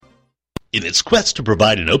In its quest to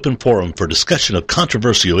provide an open forum for discussion of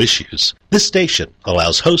controversial issues, this station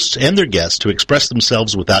allows hosts and their guests to express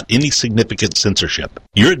themselves without any significant censorship.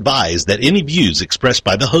 You're advised that any views expressed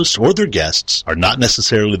by the hosts or their guests are not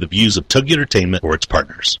necessarily the views of Tuggy Entertainment or its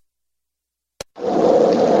partners.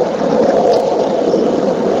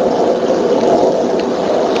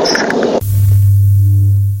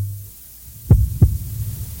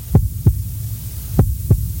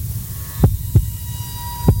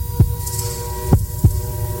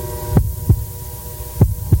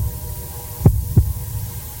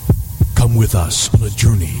 Come with us on a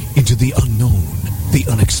journey into the unknown, the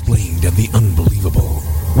unexplained, and the unbelievable.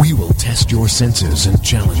 We will test your senses and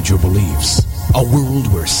challenge your beliefs. A world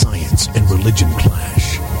where science and religion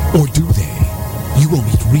clash. Or do they? You will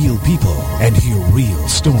meet real people and hear real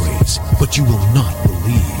stories, but you will not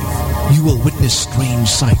believe. You will witness strange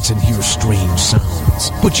sights and hear strange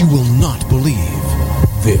sounds, but you will not believe.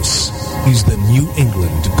 This is the New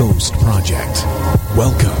England Ghost Project.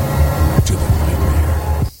 Welcome to the Nightmare.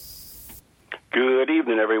 Good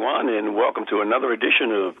evening, everyone, and welcome to another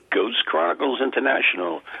edition of Ghost Chronicles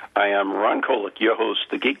International. I am Ron Kolick, your host,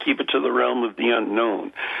 the gatekeeper to the realm of the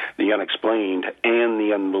unknown, the unexplained, and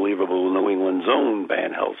the unbelievable New England's own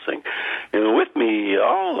Van Helsing. And with me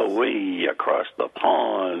all the way across the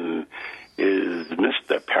pond is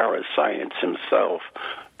Mr. Parascience himself,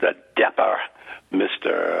 the dapper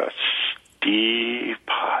Mr. Steve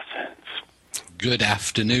Parsons. Good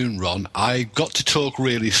afternoon, Ron. I got to talk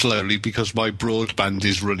really slowly because my broadband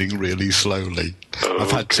is running really slowly. Okay. I've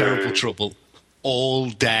had terrible trouble all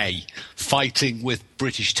day fighting with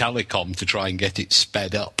British Telecom to try and get it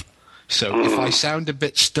sped up. So if I sound a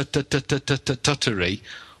bit stuttery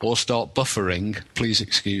or start buffering, please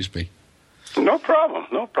excuse me. No problem,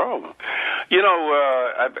 no problem. You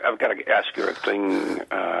know, I've got to ask you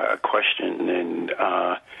a question, and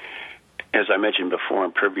as I mentioned before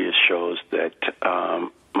in previous shows, that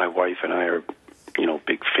my wife and I are,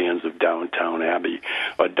 big fans of Downton Abbey,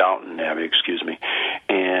 excuse me,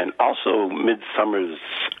 and also Midsummer's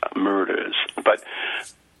Murders. But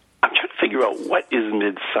I'm trying to figure out what is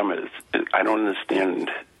Midsummer's. I don't understand.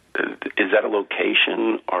 Is that a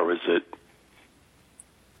location, or is it?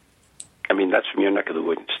 I mean, that's from your neck of the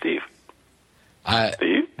woods, Steve.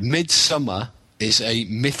 Steve? Midsummer is a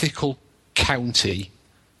mythical county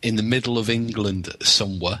in the middle of England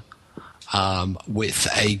somewhere, with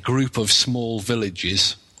a group of small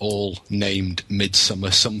villages, all named Midsummer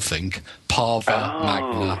something, Parva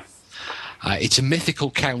Magna. It's a mythical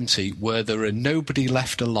county where there are nobody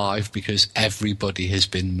left alive because everybody has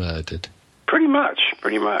been murdered. Pretty much.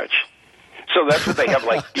 So that's what they have,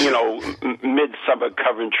 like, Midsummer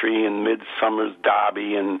Coventry and Midsummer's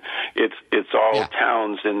Derby, and it's all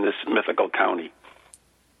towns in this mythical county.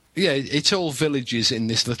 Yeah, it's all villages in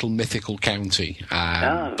this little mythical county.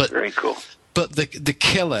 But very cool. But the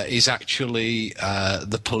killer is actually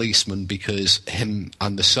the policeman, because him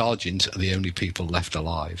and the sergeant are the only people left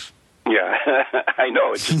alive. Yeah, I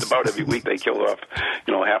know. It's just about every week they kill off,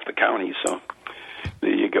 half the county. So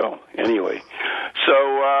there you go. Anyway,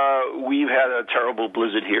 so we've had a terrible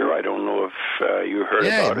blizzard here. I don't know if you heard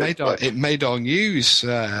about it. It made our news.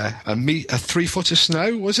 A 3 foot of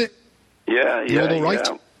snow, was it? Yeah. You all right?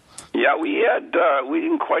 Yeah, we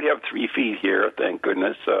didn't quite have 3 feet here, thank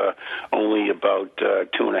goodness. Only about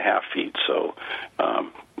 2.5 feet, so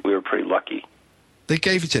we were pretty lucky. They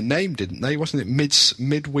gave it a name, didn't they? Wasn't it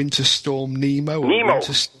Midwinter Storm Nemo?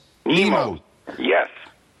 Nemo. Yes.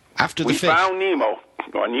 After the we fish. Found Nemo.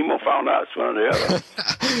 Or Nemo found us, one or the other.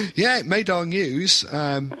 Yeah, it made our news.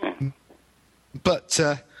 But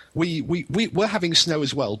we're having snow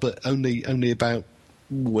as well, but only about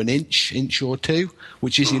an inch or two,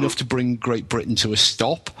 which is enough to bring Great Britain to a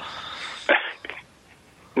stop.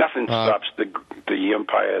 Nothing stops the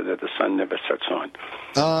empire that the sun never sets on.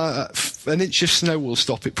 An inch of snow will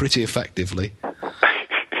stop it pretty effectively.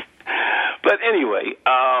 But anyway,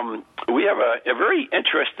 we have a very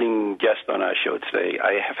interesting guest on our show today.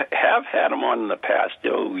 I have had him on in the past,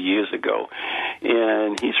 years ago,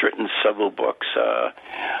 and he's written several books.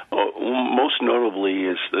 Most notably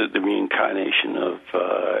is the reincarnation of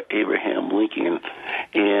Abraham Lincoln,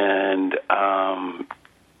 and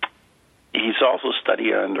he's also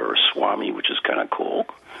studied under a Swami, which is kind of cool.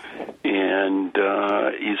 And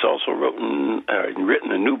he's also written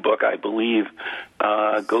a new book, I believe,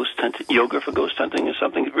 Ghost Hunting, Yoga for Ghost Hunting or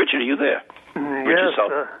something. Richard, are you there? Yes.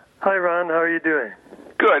 Hi, Ron. How are you doing?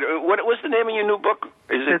 Good. What's the name of your new book?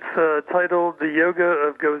 It's titled The Yoga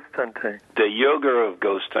of Ghost Hunting. The Yoga of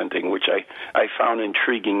Ghost Hunting, which I found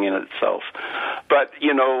intriguing in itself. But,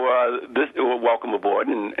 welcome aboard,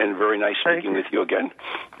 and very nice speaking with you again.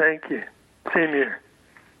 Thank you. Same here.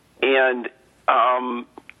 And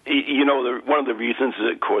one of the reasons,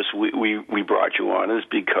 of course, we brought you on is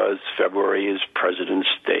because February is President's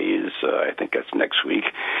Day. I think that's next week,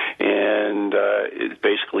 and it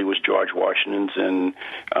basically was George Washington's and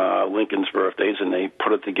Lincoln's birthdays, and they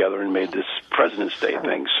put it together and made this President's Day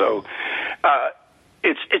thing. So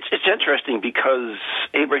it's interesting because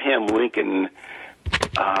Abraham Lincoln,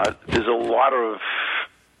 there's a lot of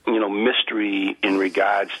mystery in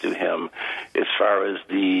regards to him as far as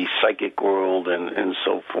the psychic world and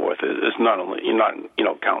so forth. It's not only, you're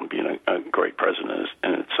not, counting being a great president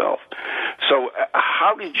in itself. So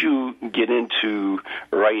how did you get into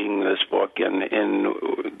writing this book and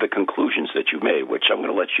the conclusions that you made, which I'm going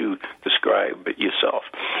to let you describe yourself?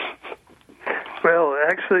 Well,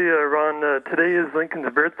 actually, Ron, today is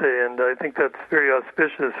Lincoln's birthday, and I think that's very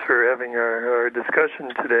auspicious for having our discussion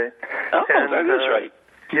today. Oh, that is right.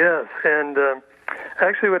 Yes, and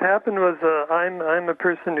actually what happened was I'm a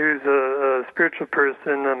person who's a spiritual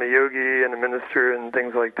person. I'm a yogi and a minister and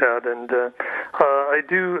things like that, and I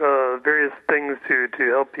do various things to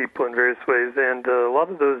help people in various ways, and a lot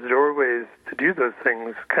of those doorways to do those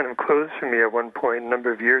things kind of closed for me at one point a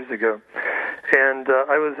number of years ago. And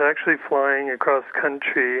I was actually flying across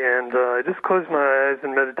country, and I just closed my eyes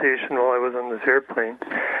in meditation while I was on this airplane,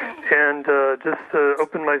 and just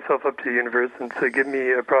opened myself up to the universe and to give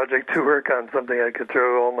me a project to work on, something I could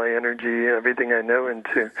throw all my energy, everything I know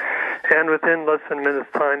into. And within less than a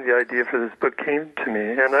minute's time, the idea for this book came to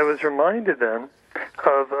me, and I was reminded then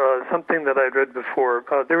of something that I'd read before.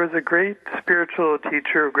 There was a great spiritual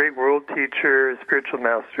teacher, a great world teacher, a spiritual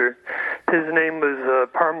master. His name was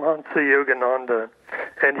Paramahansa Yogananda,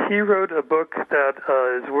 and he wrote a book that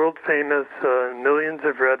is world famous. Millions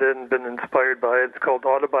have read it and been inspired by it. It's called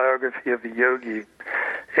Autobiography of a Yogi.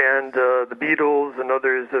 And the Beatles and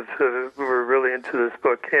others were really into this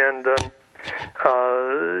book. And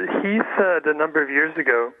he said a number of years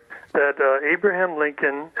ago that Abraham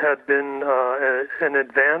Lincoln had been an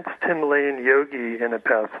advanced Himalayan yogi in a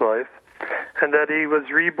past life, and that he was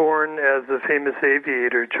reborn as the famous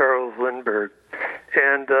aviator Charles Lindbergh.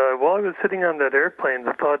 And while I was sitting on that airplane,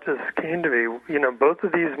 the thought just came to me, both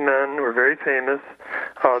of these men were very famous.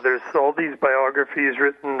 There's all these biographies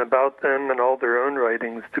written about them and all their own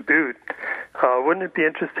writings to boot. Wouldn't it be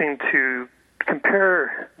interesting to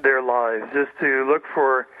compare their lives, just to look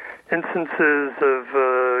for instances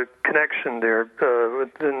of connection there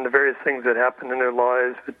within the various things that happened in their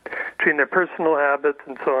lives, between their personal habits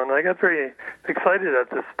and so on. I got very excited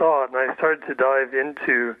at this thought, and I started to dive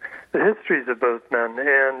into the histories of both men,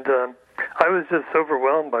 and I was just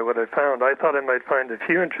overwhelmed by what I found. I thought I might find a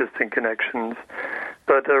few interesting connections,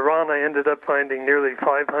 but Ron, I ended up finding nearly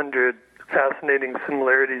 500 fascinating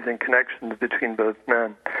similarities and connections between both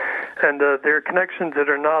men. And there are connections that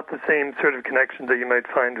are not the same sort of connections that you might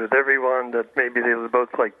find with everyone, that maybe they both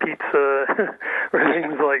like pizza or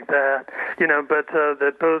things like that, but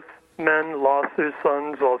that both men lost their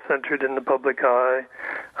sons while centered in the public eye.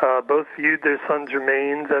 Both viewed their sons'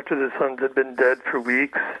 remains after the sons had been dead for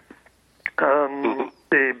weeks.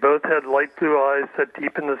 They both had light blue eyes set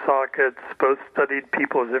deep in the sockets. Both studied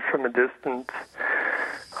people as if from a distance.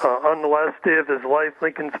 On the last day of his life,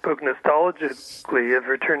 Lincoln spoke nostalgically of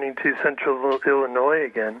returning to central Illinois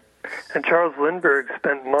again. And Charles Lindbergh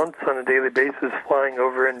spent months on a daily basis flying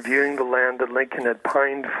over and viewing the land that Lincoln had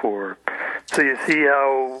pined for. So you see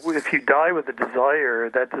how if you die with a desire,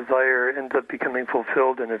 that desire ends up becoming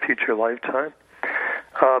fulfilled in a future lifetime.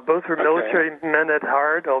 Both were military men at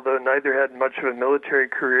heart, although neither had much of a military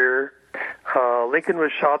career. Lincoln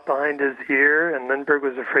was shot behind his ear, and Lindbergh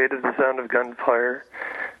was afraid of the sound of gunfire.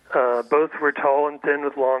 Both were tall and thin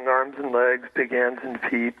with long arms and legs, big hands and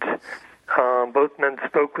feet. Both men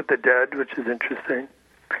spoke with the dead, which is interesting.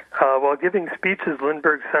 While giving speeches,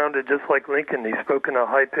 Lindbergh sounded just like Lincoln. He spoke in a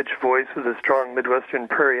high-pitched voice with a strong Midwestern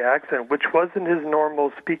prairie accent, which wasn't his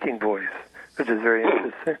normal speaking voice, which is very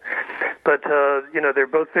interesting. But, they're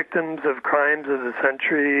both victims of crimes of the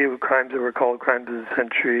century, crimes that were called crimes of the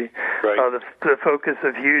century. Right. The focus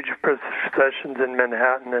of huge processions in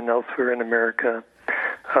Manhattan and elsewhere in America.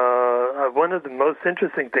 One of the most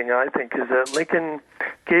interesting thing, I think, is that Lincoln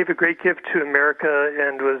gave a great gift to America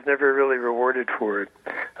and was never really rewarded for it.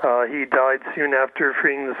 He died soon after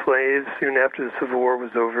freeing the slaves, soon after the Civil War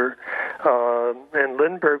was over. And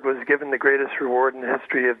Lindbergh was given the greatest reward in the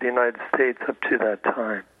history of the United States up to that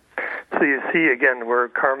time. so you see again where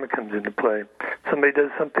karma comes into play. Somebody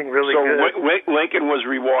does something really good. So Lincoln was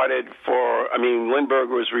rewarded Lindbergh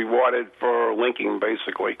was rewarded for linking,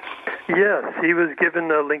 basically. Yes, he was given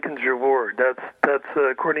Lincoln's reward. That's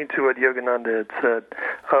according to what Yogananda had said.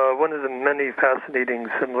 One of the many fascinating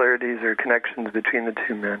similarities or connections between the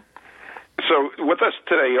two men. So with us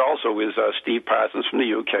today also is Steve Parsons from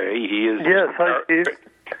the UK. He is. Yes, hi, Steve.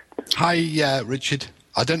 Hi, Richard.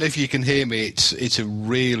 I don't know if you can hear me. It's a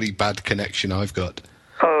really bad connection I've got.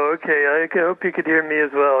 Oh, okay. I hope you could hear me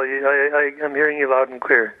as well. I'm hearing you loud and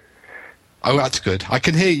clear. Oh, that's good. I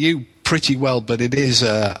can hear you pretty well, but it is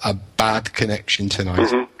a bad connection tonight.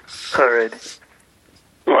 Mm-hmm. All right.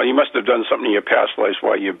 Well, you must have done something in your past lives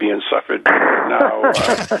while you're being suffered now.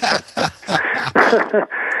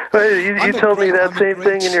 Well, you told me that same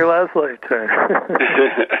thing in your last lifetime.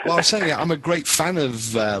 Well, I'm saying I'm a great fan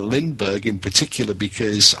of Lindbergh in particular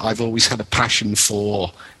because I've always had a passion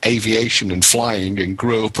for aviation and flying and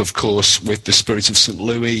grew up, of course, with the Spirit of St.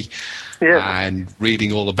 Louis and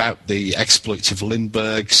reading all about the exploits of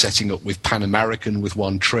Lindbergh, setting up with Pan American with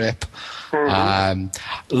one trip. Mm-hmm.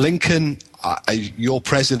 Lincoln, your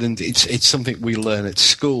president, it's something we learn at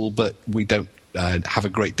school, but we don't have a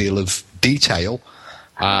great deal of detail.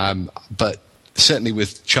 But certainly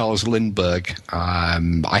with Charles Lindbergh,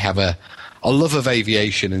 I have a love of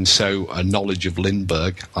aviation and so a knowledge of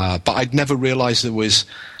Lindbergh, but I'd never realized there was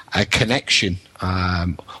a connection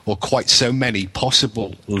or quite so many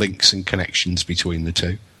possible links and connections between the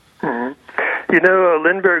two. Mm-hmm. You know,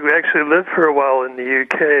 Lindbergh actually lived for a while in the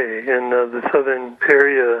UK, in the southern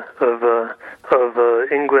area of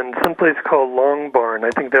England, someplace called Longbarn.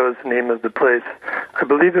 I think that was the name of the place. I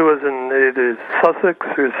believe it was in either Sussex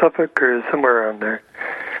or Suffolk or somewhere around there.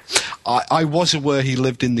 I was aware he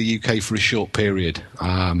lived in the UK for a short period.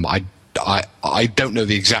 I don't know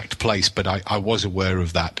the exact place, but I was aware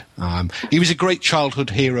of that. He was a great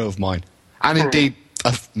childhood hero of mine, and indeed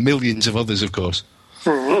of millions of others, of course.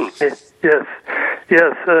 Mm-hmm.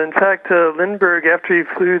 Yes. In fact, Lindbergh, after he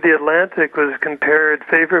flew the Atlantic, was compared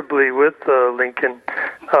favorably with Lincoln.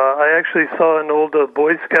 I actually saw an old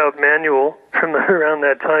Boy Scout manual from around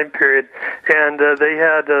that time period, and they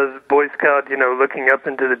had a Boy Scout, looking up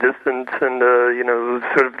into the distance, and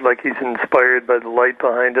sort of like he's inspired by the light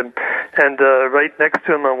behind him. And right next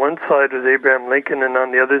to him on one side was Abraham Lincoln, and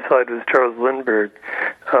on the other side was Charles Lindbergh.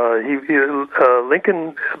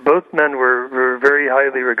 Lincoln, both men were very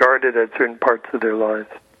highly regarded at certain parts of their lives.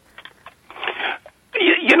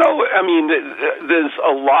 There's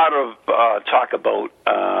a lot of talk about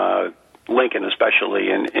Lincoln, especially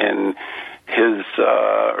in his,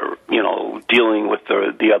 dealing with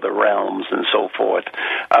the other realms and so forth.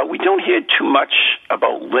 We don't hear too much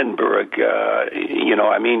about Lindbergh. I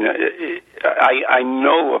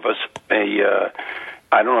know of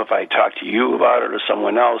I don't know if I talked to you about it or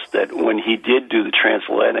someone else, that when he did do the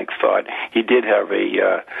transatlantic thought, he did have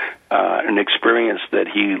an experience that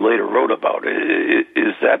he later wrote about.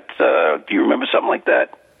 Is that, do you remember something like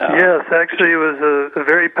that? Yes, actually, it was a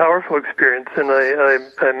very powerful experience, and I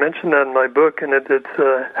mentioned that in my book, and it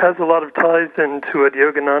has a lot of ties into what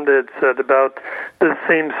Yogananda had said about the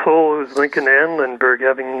same soul as Lincoln and Lindbergh,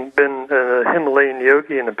 having been a Himalayan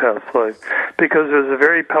yogi in a past life, because it was a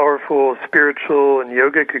very powerful spiritual and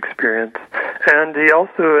yogic experience. And he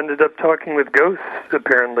also ended up talking with ghosts,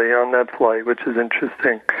 apparently, on that flight, which is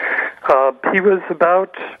interesting. He was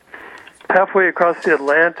about halfway across the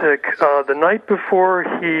Atlantic. The night before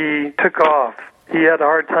he took off, he had a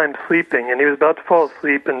hard time sleeping, and he was about to fall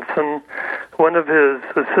asleep, and one of his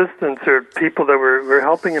assistants or people that were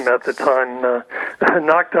helping him at the time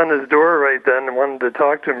knocked on his door right then and wanted to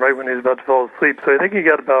talk to him right when he was about to fall asleep. So I think he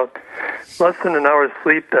got about less than an hour's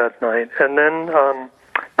sleep that night. And then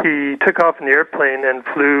he took off in the airplane and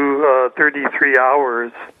flew 33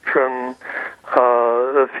 hours from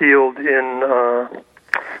a field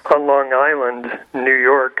on Long Island, New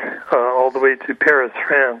York, all the way to Paris,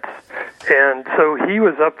 France. And so he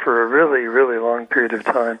was up for a really, really long period of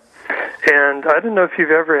time. And I don't know if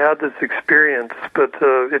you've ever had this experience, but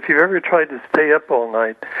if you've ever tried to stay up all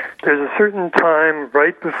night, there's a certain time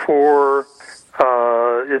right before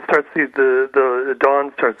it starts, the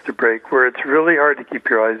dawn starts to break, where it's really hard to keep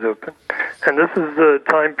your eyes open. And this is the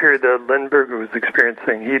time period that Lindbergh was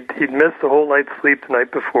experiencing. He'd missed a whole night's sleep the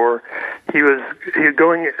night before. He was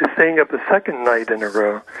staying up a second night in a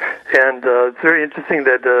row. And it's very interesting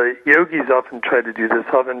that yogis often try to do this,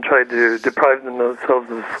 often try to deprive themselves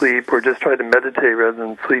of sleep or just try to meditate rather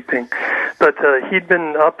than sleeping. But he'd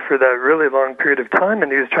been up for that really long period of time,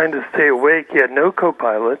 and he was trying to stay awake. He had no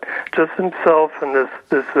co-pilot, just himself himself and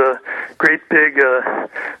this great big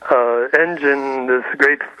engine, this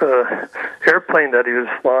great airplane that he was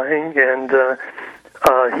flying, and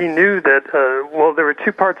he knew that, there were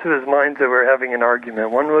two parts of his mind that were having an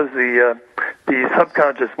argument. One was the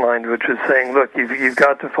subconscious mind, which was saying, look, you've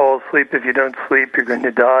got to fall asleep. If you don't sleep, you're going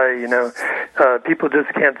to die. People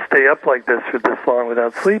just can't stay up like this for this long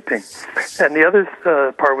without sleeping. And the other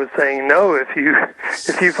part was saying, no, if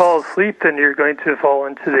you fall asleep, then you're going to fall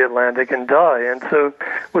into the Atlantic and die. And so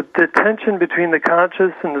with the tension between the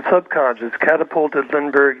conscious and the subconscious catapulted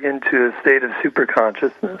Lindbergh into a state of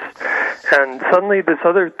superconsciousness. And suddenly this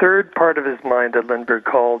other third part of his mind that Lindbergh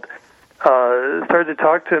called started to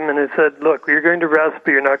talk to him, and he said, look, you're going to rest,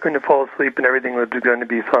 but you're not going to fall asleep, and everything was going to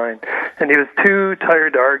be fine. And he was too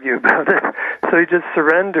tired to argue about it, so he just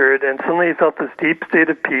surrendered, and suddenly he felt this deep state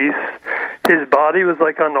of peace. His body was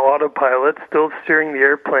like on autopilot, still steering the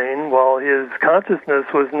airplane, while his consciousness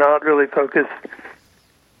was not really focused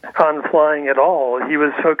on flying at all. He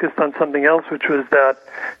was focused on something else, which was that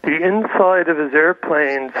the inside of his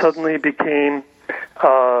airplane suddenly became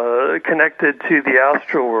connected to the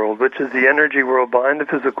astral world, which is the energy world behind the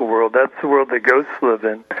physical world. That's the world that ghosts live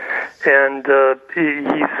in. And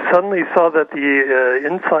he suddenly saw that the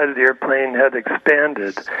inside of the airplane had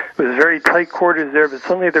expanded. It was very tight quarters there, but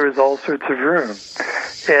suddenly there was all sorts of room.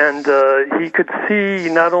 And he could see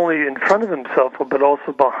not only in front of himself, but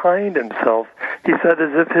also behind himself. He said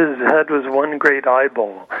as if his head was one great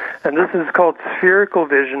eyeball. And this is called spherical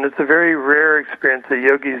vision. It's a very rare experience that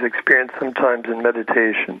yogis experience sometimes in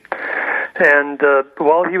meditation. And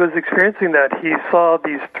while he was experiencing that, he saw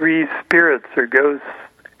these three spirits or ghosts.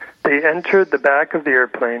 They entered the back of the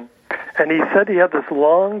airplane, and he said he had this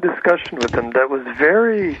long discussion with them that was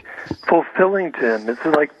very fulfilling to him. It's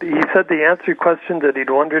like he said they answered questions that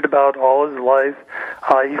he'd wondered about all his life.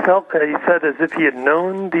 He said as if he had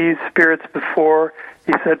known these spirits before.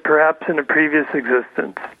 He said perhaps in a previous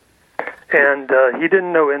existence. And he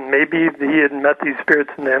didn't know, and maybe he had met these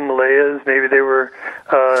spirits in the Himalayas. Maybe they were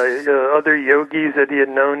other yogis that he had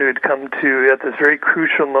known who had come to, at this very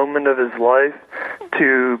crucial moment of his life,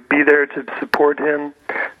 to be there to support him.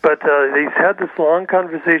 But they had this long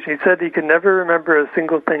conversation. He said he could never remember a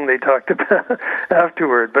single thing they talked about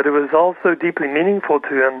afterward, but it was also deeply meaningful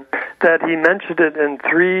to him that he mentioned it in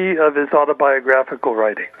 3 of his autobiographical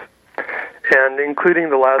writings, and including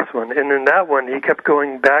the last one. And in that one, he kept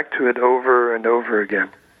going back to it over and over again.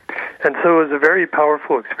 And so it was a very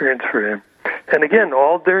powerful experience for him. And again,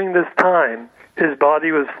 all during this time, his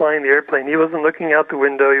body was flying the airplane. He wasn't looking out the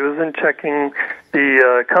window. He wasn't checking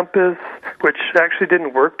the compass, which actually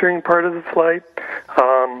didn't work during part of the flight.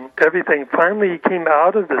 Everything. Finally, he came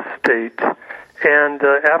out of this state, and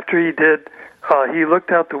after he did, he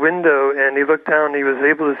looked out the window, and he looked down, and he was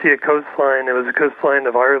able to see a coastline. It was a coastline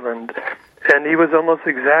of Ireland, and he was almost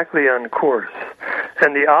exactly on course.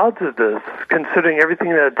 And the odds of this, considering everything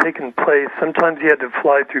that had taken place, sometimes he had to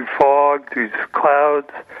fly through fog, through clouds.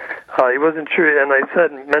 He wasn't sure, and I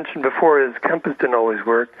mentioned before, his compass didn't always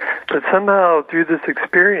work. But somehow, through this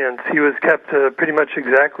experience, he was kept pretty much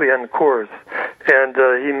exactly on course. And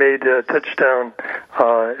he made a touchdown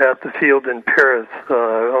at the field in Paris,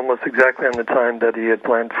 almost exactly on the time that he had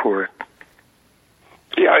planned for it.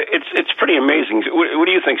 Yeah, it's pretty amazing. What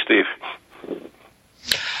do you think, Steve?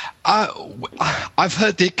 I've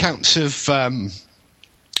heard the accounts of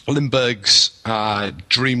Lindbergh's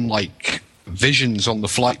dreamlike visions on the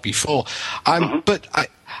flight before, but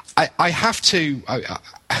I have to,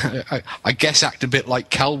 I guess, act a bit like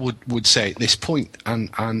Cal would say at this point,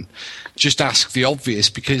 and just ask the obvious,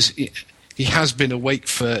 because he has been awake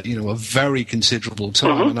for a very considerable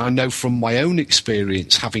time, and I know from my own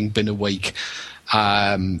experience, having been awake,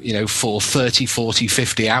 for 30, 40,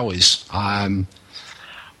 50 hours.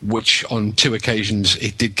 Which on 2 occasions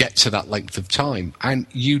it did get to that length of time. And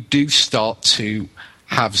you do start to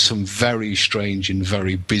have some very strange and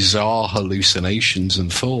very bizarre hallucinations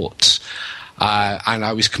and thoughts. And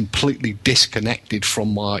I was completely disconnected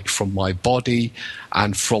from my body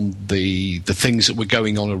and from the things that were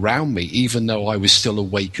going on around me, even though I was still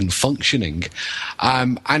awake and functioning.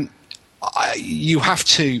 And you have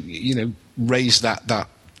to, raise that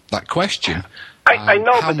question. I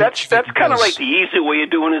know, but that's kind of like the easy way of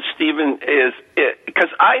doing it, Stephen, is because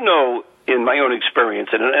I know in my own experience,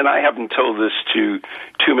 and I haven't told this to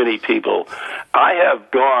too many people, I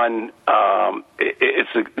have gone, it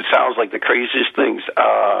sounds like the craziest things.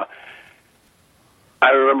 I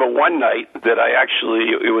remember one night that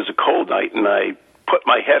it was a cold night, and I put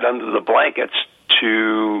my head under the blankets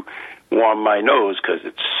to warm my nose, because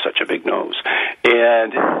it's such a big nose.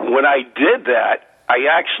 And when I did that, I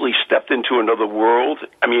actually stepped into another world.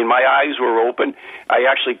 I mean, my eyes were open. I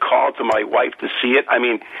actually called to my wife to see it. I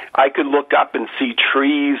mean, I could look up and see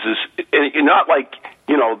trees. Not like,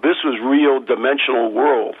 this was real dimensional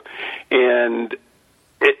world. And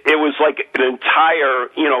it was like an entire,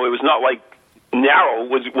 it was not like narrow.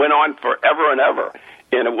 It went on forever and ever.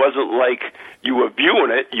 And it wasn't like you were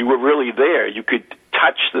viewing it. You were really there. You could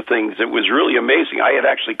touch the things. It was really amazing. I had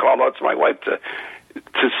actually called out to my wife to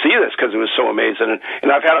see this because it was so amazing.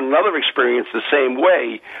 And I've had another experience the same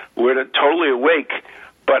way where I'm totally awake,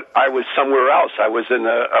 but I was somewhere else. I was in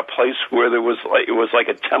a place where it was like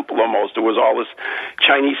a temple almost. There was all this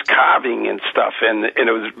Chinese carving and stuff, and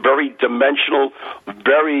it was very dimensional,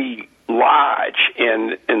 very large,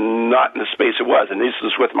 and not in the space it was. And this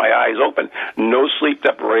is with my eyes open, no sleep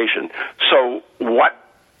deprivation. So what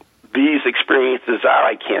these experiences are,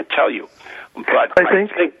 I can't tell you. But I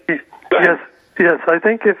think yes. I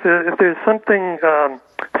think if there's something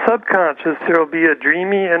subconscious, there will be a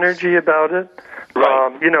dreamy energy about it.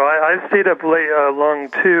 Right. I stayed up late long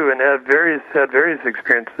too, and had various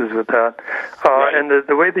experiences with that. Right. And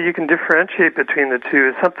the way that you can differentiate between the two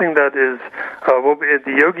is something that is what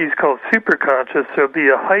the yogis call superconscious. So it'll be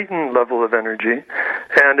a heightened level of energy,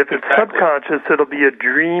 and if it's subconscious, it'll be a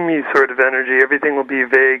dreamy sort of energy. Everything will be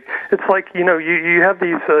vague. It's like you have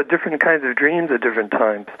these different kinds of dreams at different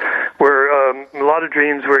times, where a lot of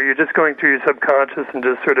dreams where you're just going through your subconscious and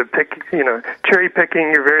just sort of cherry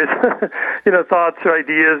picking your various thoughts or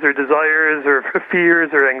ideas or desires or fears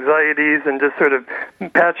or anxieties, and just sort of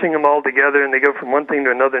patching them all together, and they go from one thing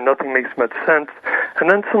to another. Nothing makes much sense, and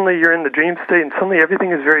then suddenly you're in the dream state, and suddenly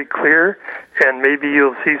everything is very clear, and maybe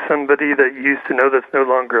you'll see somebody that you used to know that's no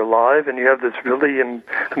longer alive, and you have this really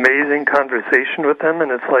amazing conversation with them,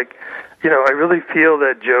 and it's like, I really feel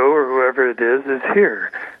that Joe or whoever it is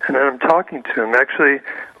here, and then I'm talking to him. Actually,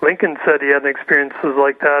 Lincoln said he had experiences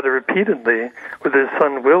like that repeatedly with his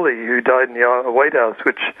son Willie, who died in the White House,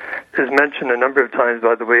 which is mentioned a number of times,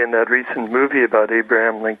 by the way, in that recent movie about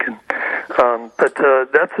Abraham Lincoln. But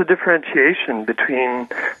that's the differentiation between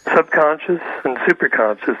subconscious and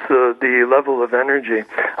superconscious, the level of energy.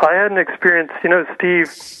 I had an experience,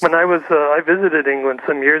 Steve, when I visited England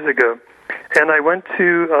some years ago, and I went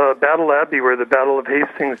to Battle Abbey, where the Battle of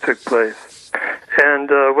Hastings took place. And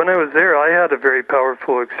when I was there, I had a very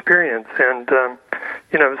powerful experience. And,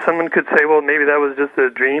 someone could say, well, maybe that was just a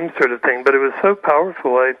dream sort of thing, but it was so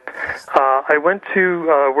powerful. I went to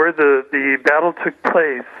where the battle took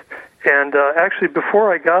place. And actually,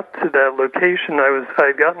 before I got to that location, I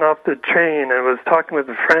had gotten off the train and was talking with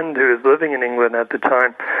a friend who was living in England at the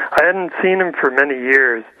time. I hadn't seen him for many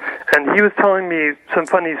years, and he was telling me some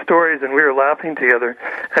funny stories, and we were laughing together.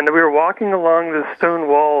 And we were walking along this stone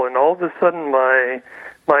wall, and all of a sudden, my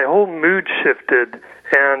whole mood shifted,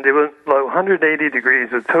 and it was like 180 degrees.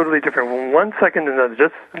 It was totally different. 1 second, and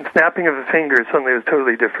just snapping of a finger, suddenly it was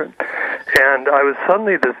totally different. And I was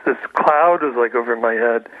suddenly, this cloud was like over my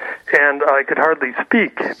head, and I could hardly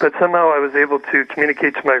speak, but somehow I was able to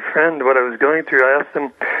communicate to my friend what I was going through. I asked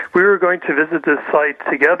him, we were going to visit this site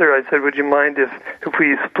together. I said, would you mind if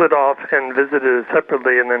we split off and visited it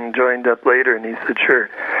separately and then joined up later? And he said, sure.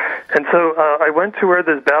 And so I went to where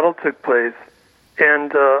this battle took place.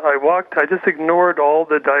 And I just ignored all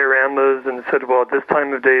the dioramas and said, well, at this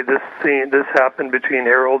time of day, this happened between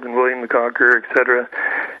Harold and William the Conqueror, etc.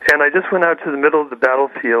 And I just went out to the middle of the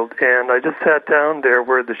battlefield, and I just sat down there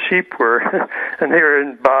where the sheep were, and they were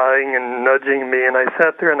buying and nudging me, and I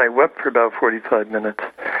sat there and I wept for about 45 minutes.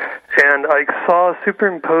 And I saw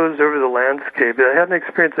superimposed over the landscape. I had an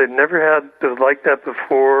experience I'd never had like that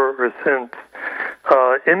before or since.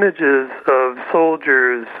 Images of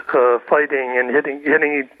soldiers fighting and hitting,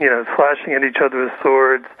 slashing at each other with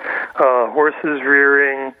swords, horses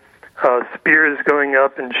rearing, spears going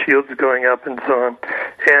up and shields going up and so on.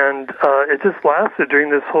 And it just lasted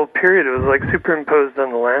during this whole period. It was like superimposed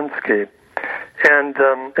on the landscape. And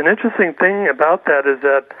an interesting thing about that is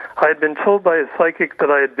that I had been told by a psychic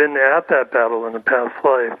that I had been at that battle in a past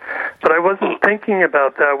life. But I wasn't thinking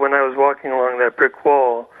about that when I was walking along that brick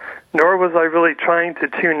wall, nor was I really trying to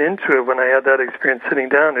tune into it when I had that experience sitting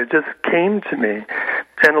down. It just came to me.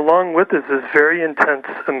 And along with this very intense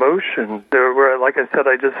emotion, where, like I said,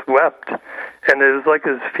 I just wept. And it was like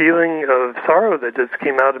this feeling of sorrow that just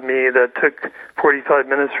came out of me that took 45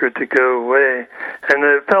 minutes for it to go away. And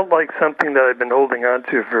it felt like something that I'd been holding on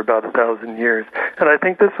to for about 1,000 years. And I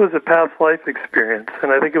think this was a past life experience,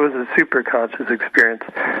 and I think it was a super conscious experience.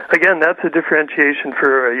 Again, that's a differentiation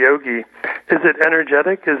for a yogi. Is it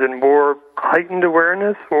energetic? Is it more heightened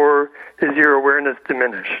awareness, or is your awareness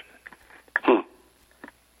diminished?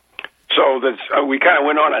 So So that's we kind of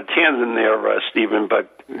went on a tangent there, Stephen. But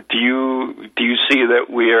do you see that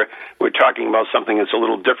we're talking about something that's a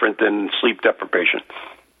little different than sleep deprivation?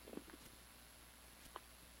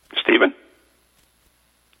 Stephen?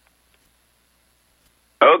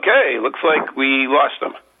 Okay, looks like we lost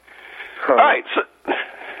him. All right. So,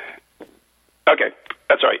 okay,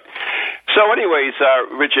 that's all right. So anyways,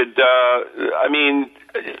 Richard, I mean,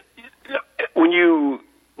 when you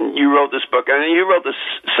wrote this book, I mean, you wrote this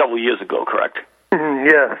several years ago, correct?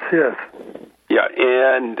 Yes. Yeah,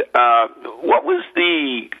 and what was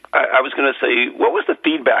I was going to say, what was the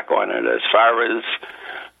feedback on it as far as,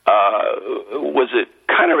 was it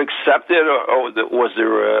kind of accepted, or was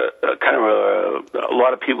there a kind of a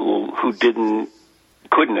lot of people who couldn't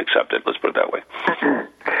accept it? Let's put it that way.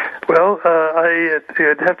 Well,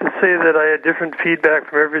 I'd have to say that I had different feedback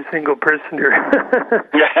from every single person who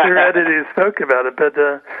read it, who spoke about it. But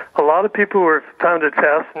a lot of people found it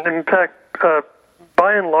fascinating. In fact,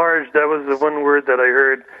 by and large, that was the one word that I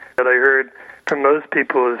heard from most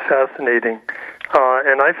people is fascinating.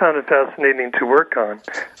 And I found it fascinating to work on.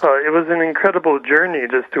 It was an incredible journey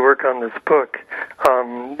just to work on this book.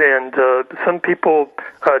 And some people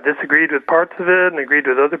disagreed with parts of it and agreed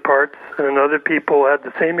with other parts, and other people had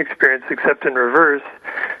the same experience except in reverse.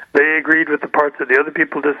 They agreed with the parts that the other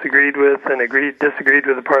people disagreed with and disagreed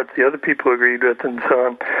with the parts the other people agreed with, and so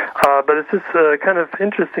on. But it's just kind of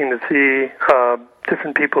interesting to see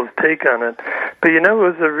different people's take on it. But, it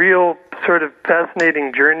was a real sort of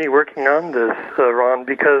fascinating journey working on this, Ron,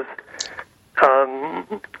 because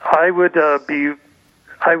I would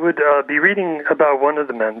be reading about one of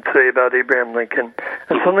the men, say about Abraham Lincoln,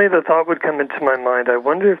 and suddenly the thought would come into my mind, I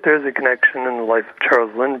wonder if there's a connection in the life of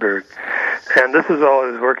Charles Lindbergh. And this is while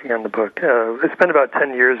I was working on the book. I spent about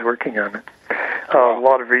 10 years working on it. A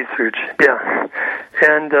lot of research, yeah.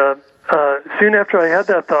 And soon after I had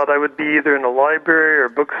that thought, I would be either in a library or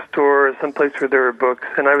bookstore or someplace where there were books,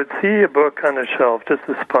 and I would see a book on a shelf, just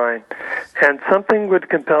the spine, and something would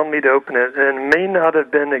compel me to open it, and it may not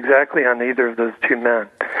have been exactly on either of those two men,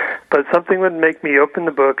 but something would make me open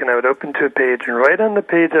the book, and I would open to a page, and right on the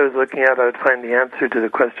page I was looking at, I would find the answer to the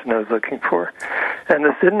question I was looking for. And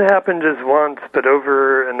this didn't happen just once, but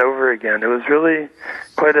over and over again. It was really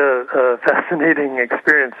quite a fascinating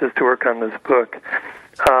experience just to work on this book.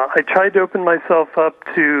 I tried to open myself up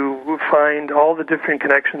to find all the different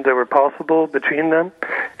connections that were possible between them.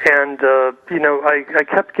 And, I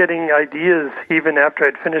kept getting ideas even after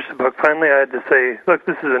I'd finished the book. Finally, I had to say, look,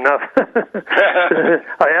 this is enough.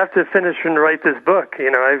 I have to finish and write this book.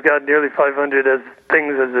 I've got nearly 500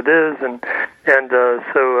 things as it is. And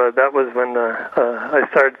so that was when I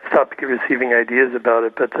stopped receiving ideas about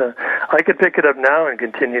it. But I could pick it up now and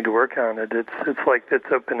continue to work on it. It's like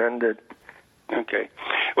it's open-ended. Okay.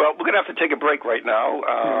 Well, we're going to have to take a break right now.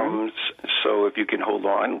 So if you can hold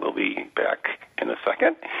on, we'll be back in a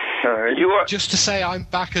second. All right. Just to say I'm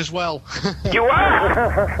back as well. You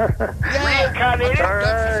are? Reincarnated? All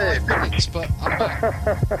right. 5 minutes, but I'm back.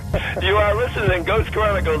 You are listening to Ghost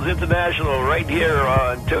Chronicles International right here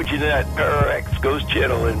on TogiNet, ParaX, Ghost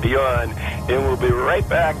Channel, and beyond. And we'll be right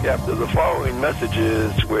back after the following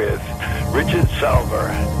messages with Richard Salver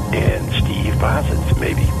and Steve Parsons,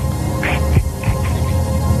 maybe.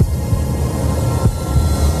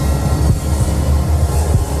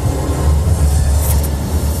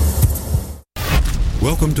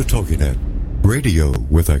 Welcome to TogiNet, radio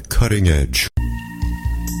with a cutting edge.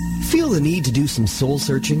 Feel the need to do some soul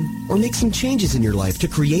searching or make some changes in your life to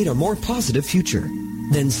create a more positive future?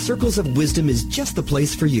 Then Circles of Wisdom is just the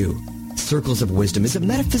place for you. Circles of Wisdom is a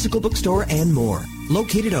metaphysical bookstore and more,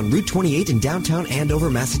 located on Route 28 in downtown Andover,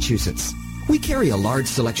 Massachusetts. We carry a large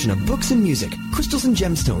selection of books and music, crystals and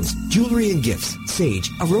gemstones, jewelry and gifts, sage,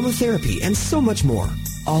 aromatherapy, and so much more,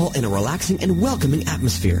 all in a relaxing and welcoming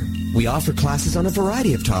atmosphere. We offer classes on a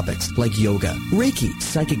variety of topics like yoga, Reiki,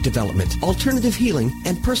 psychic development, alternative healing,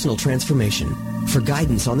 and personal transformation. For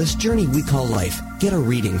guidance on this journey we call life, get a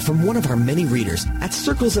reading from one of our many readers at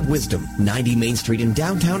Circles of Wisdom, 90 Main Street in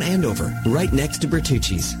downtown Andover, right next to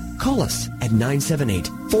Bertucci's. Call us at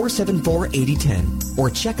 978-474-8010 or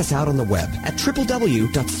check us out on the web at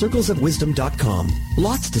www.circlesofwisdom.com.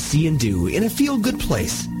 Lots to see and do in a feel-good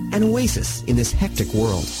place, an oasis in this hectic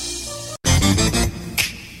world.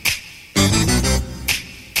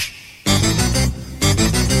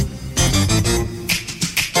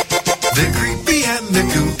 They're creepy and they're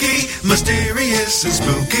kooky, mysterious and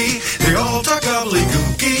spooky. They all talk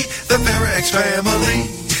gobbledygooky, the ParaX family.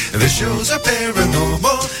 The shows are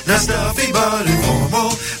paranormal, not stuffy but informal.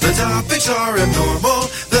 The topics are abnormal,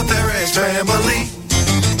 the ParaX family.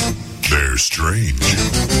 They're strange,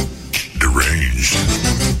 deranged,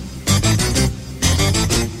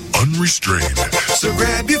 unrestrained. So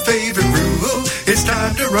grab your favorite brew, it's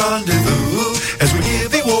time to rendezvous as we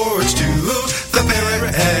give awards to the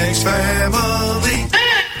Para-X family.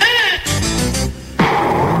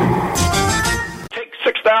 Take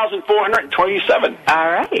 6,427.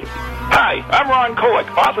 All right. Hi, I'm Ron Kolek,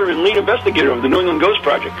 author and lead investigator of the New England Ghost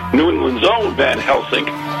Project, New England's own Van Helsing.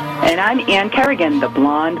 And I'm Ann Kerrigan, the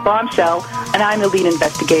blonde bombshell, and I'm the lead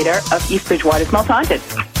investigator of East Bridgewater's Most Haunted.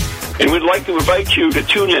 And we'd like to invite you to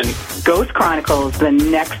tune in Ghost Chronicles, The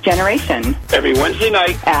Next Generation, every Wednesday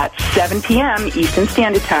night at 7 p.m. Eastern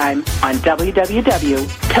Standard Time on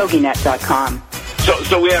www.toginet.com.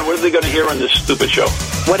 So Ann, what are they going to hear on this stupid show?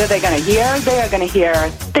 What are they going to hear? They are going to hear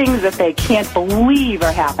things that they can't believe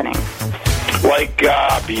are happening. Like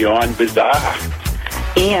Beyond Bizarre.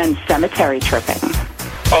 And cemetery tripping.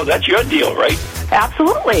 Oh, that's your deal, right?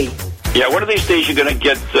 Absolutely. Yeah, one of these days you're going to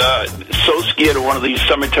get so scared of one of these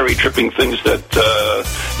cemetery tripping things that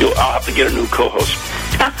I'll have to get a new co-host.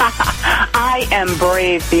 I am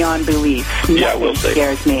brave beyond belief. Yeah, we'll see.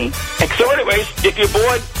 Scares me. So anyways, if you're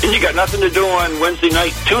bored and you got nothing to do on Wednesday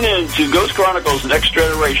night, tune in to Ghost Chronicles Next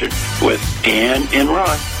Generation with Ann and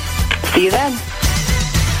Ron. See you then.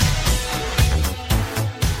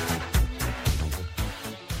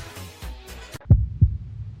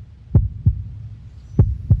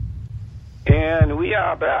 And we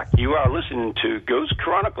are back. You are listening to Ghost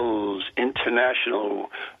Chronicles International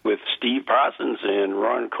with Steve Parsons and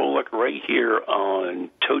Ron Kolek right here on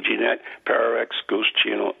TogiNet, Para-X, Ghost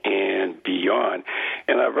Channel, and beyond.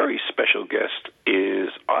 And our very special guest is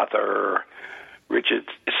author Richard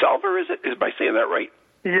Salver, is it? Am I saying that right?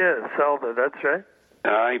 Yeah, Salver, that's right.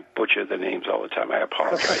 I butcher the names all the time. I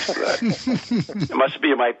apologize for that. It must be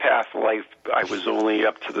in my past life. I was only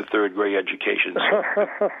up to the third grade education. So.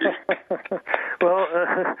 Well,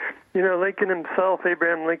 Lincoln himself,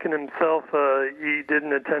 Abraham Lincoln himself, he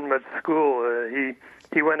didn't attend much school.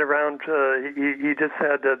 He went around. He just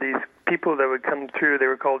had these people that would come through. They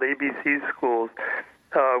were called ABC schools.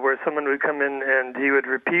 Where someone would come in and he would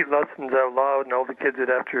repeat lessons out loud, and all the kids would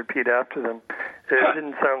have to repeat after them. It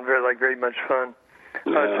didn't sound very much fun.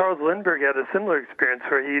 Charles Lindbergh had a similar experience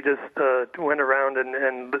where he just went around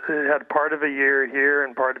and had part of a year here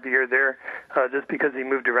and part of a year there, just because he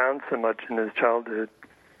moved around so much in his childhood.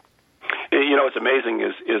 You know, what's amazing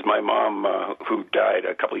is my mom, who died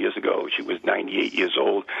a couple of years ago. She was 98 years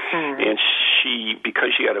old, and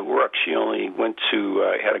because she had to work, she only went to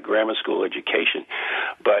had a grammar school education,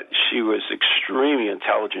 but she was extremely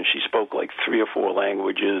intelligent. She spoke like 3 or 4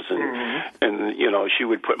 languages, and she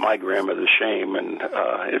would put my grammar to shame, and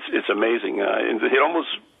it's amazing. It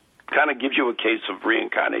almost kind of gives you a case of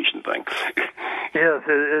reincarnation thing. Yes,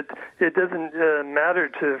 it doesn't matter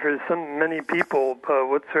for many people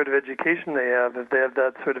what sort of education they have, if they have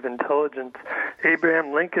that sort of intelligence.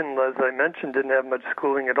 Abraham Lincoln, as I mentioned, didn't have much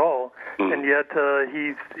schooling at all, and yet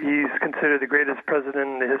he's considered the greatest president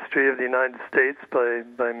in the history of the United States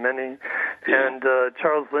by many. Yeah. And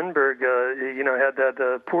Charles Lindbergh, had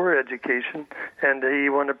that poor education, and he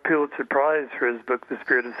won a Pulitzer Prize for his book, The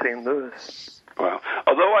Spirit of St. Louis. Wow.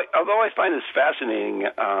 Although I find this fascinating,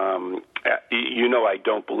 I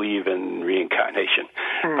don't believe in reincarnation.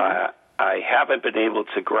 I haven't been able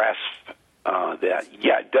to grasp that.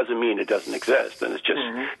 Yeah, it doesn't mean it doesn't exist, and it's just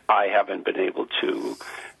I haven't been able to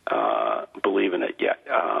believe in it yet.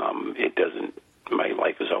 It doesn't. My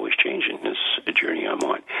life is always changing. It's a journey I'm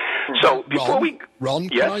on. So before Ron,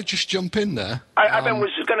 yes? Can I just jump in there? I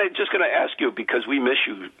was just gonna ask you because we miss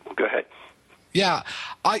you. Go ahead. Yeah,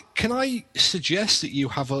 can I suggest that you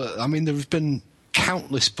have there have been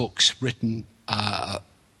countless books written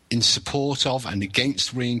in support of and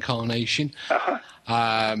against reincarnation.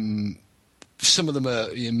 Some of them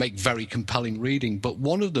make very compelling reading, but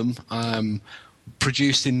one of them,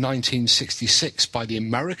 produced in 1966 by the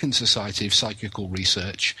American Society of Psychical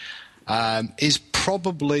Research, is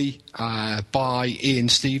probably by Ian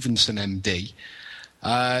Stevenson, MD.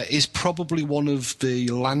 Is probably one of the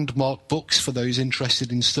landmark books for those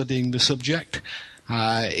interested in studying the subject.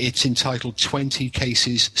 It's entitled 20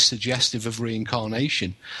 Cases Suggestive of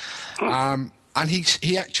Reincarnation. And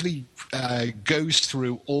he actually goes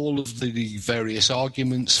through all of the various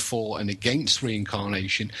arguments for and against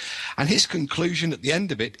reincarnation. And his conclusion at the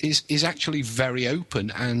end of it is actually very open.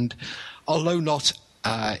 And although not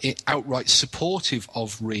outright supportive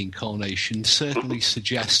of reincarnation, certainly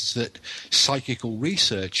suggests that psychical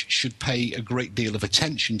research should pay a great deal of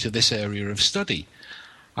attention to this area of study.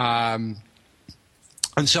 And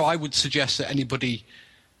so I would suggest that anybody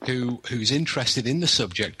who's interested in the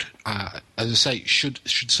subject, as I say, should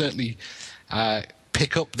certainly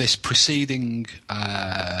pick up this proceedings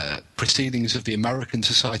of the American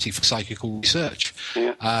Society for Psychical Research.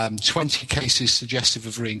 20 cases suggestive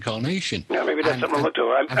of reincarnation. Yeah, maybe that's something to look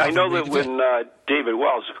to. I know that when David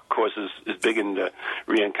Wells, of course, is big into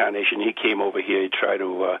reincarnation, he came over here, he tried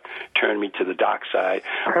to turn me to the dark side,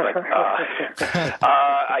 but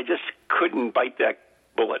I just couldn't bite that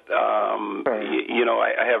bullet.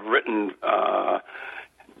 I have written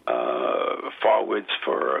forwards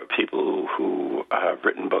for people who have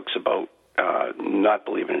written books about not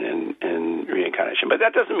believing in reincarnation, but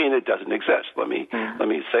that doesn't mean it doesn't exist. Let me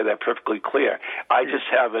say that perfectly clear. I just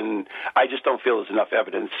don't feel there's enough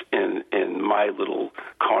evidence in my little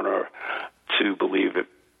corner to believe it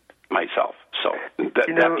myself. So that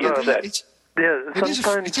being said,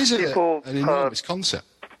 sometimes it is people an enormous concept.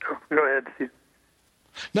 Go ahead, Steve.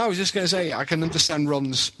 No, I was just going to say I can understand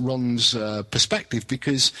Ron's perspective,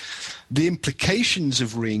 because the implications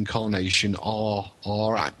of reincarnation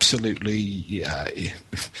are absolutely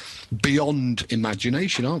beyond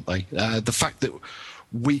imagination, aren't they? The fact that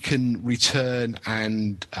we can return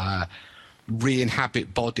and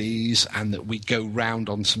re-inhabit bodies, and that we go round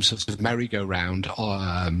on some sort of merry-go-round,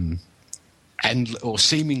 or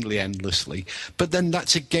seemingly endlessly, but then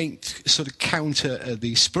that's counter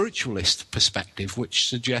the spiritualist perspective, which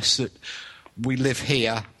suggests that we live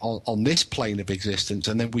here on this plane of existence,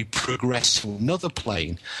 and then we progress to another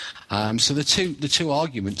plane. So the two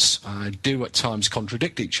arguments do at times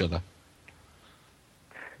contradict each other.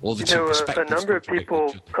 Or the two perspectives. A number of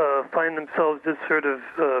people find themselves just sort of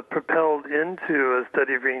propelled into a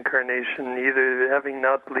study of reincarnation, either having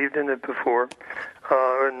not believed in it before,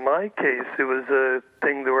 or in my case, it was a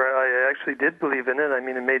thing where I actually did believe in it. I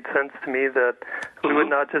mean, it made sense to me that we would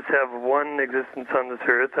not just have one existence on this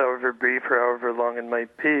earth, however brief or however long it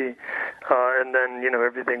might be, and then,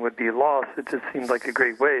 everything would be lost. It just seemed like a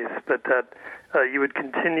great waste, but that you would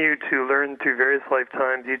continue to learn through various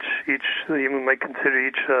lifetimes. You might consider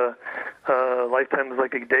each lifetime as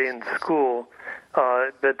like a day in school.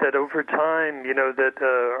 But that over time, that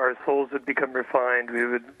our souls would become refined. We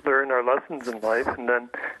would learn our lessons in life, and then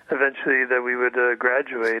eventually that we would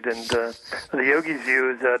graduate. And the yogi's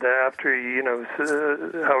view is that after,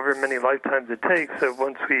 however many lifetimes it takes, that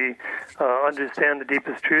once we understand the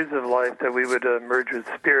deepest truths of life, that we would merge with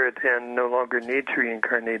spirit and no longer need to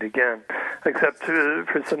reincarnate again. Except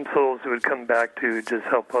for some souls who would come back to just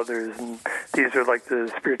help others, and these are like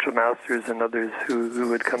the spiritual masters and others who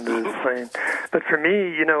would come to this plane. But for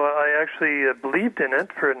me, I actually believed in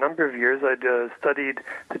it for a number of years. I'd studied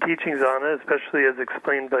the teachings on it, especially as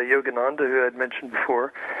explained by Yogananda, who I'd mentioned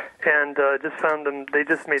before, and just found they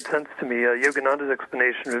just made sense to me. Yogananda's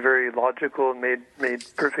explanation was very logical and made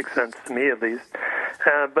perfect sense to me, at least.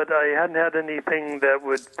 But I hadn't had anything that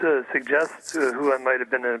would suggest who I might have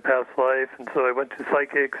been in a past life, and so I went to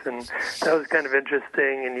psychics, and that was kind of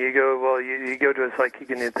interesting. And you go to a psychic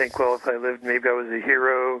and you think, well, if I lived, maybe I was a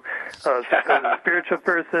hero, a spiritual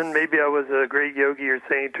person, maybe I was a great yogi or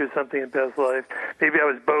saint or something in past life. Maybe I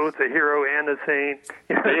was both a hero and a saint.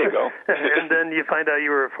 There you go. And then you find out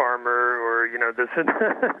you were a farmer, or this,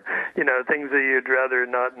 things that you'd rather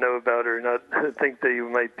not know about or not think that you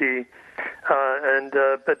might be.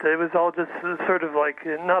 But it was all just sort of like,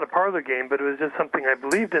 not a parlor game, but it was just something I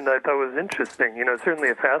believed in that I thought was interesting, certainly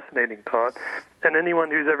a fascinating thought. And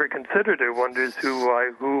anyone who's ever considered it wonders who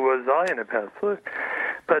was I in a past life.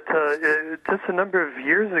 But just a number of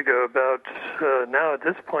years ago, now at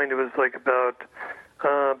this point, it was like about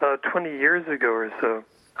 20 years ago or so,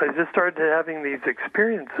 I just started having these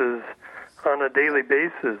experiences on a daily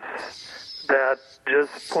basis that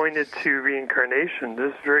just pointed to reincarnation.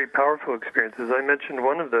 This very powerful experiences. I mentioned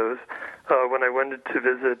one of those when I went to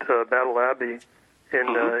visit Battle Abbey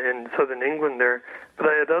in southern England there, but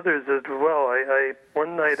I had others as well.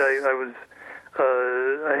 One night I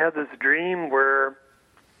had this dream where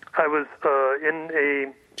I was in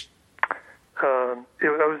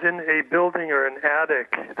a building or an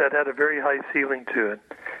attic that had a very high ceiling to it.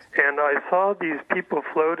 And I saw these people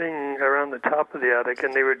floating around the top of the attic,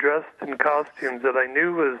 and they were dressed in costumes that I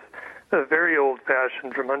knew was very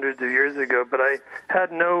old-fashioned from hundreds of years ago, but I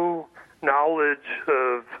had no knowledge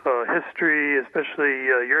of history, especially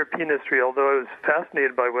European history, although I was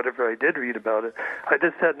fascinated by whatever I did read about it. I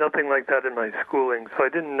just had nothing like that in my schooling, so I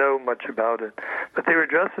didn't know much about it. But they were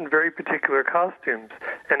dressed in very particular costumes.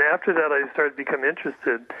 And after that, I started to become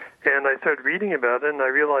interested, and I started reading about it, and I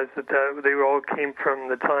realized that they all came from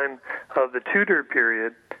the time of the Tudor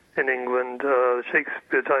period in England,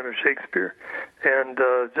 the time of Shakespeare. And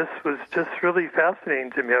was just really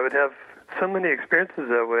fascinating to me. I would have so many experiences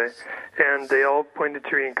that way, and they all pointed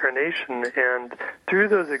to reincarnation. And through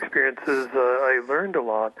those experiences, I learned a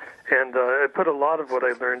lot, and I put a lot of what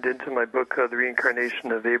I learned into my book, The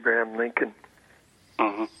Reincarnation of Abraham Lincoln.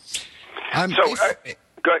 Mm-hmm.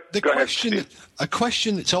 A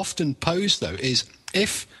question that's often posed, though, is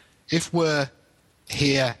if we're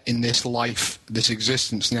here in this life, this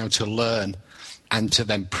existence now to learn and to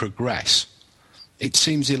then progress, it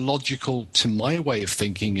seems illogical to my way of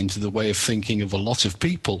thinking and to the way of thinking of a lot of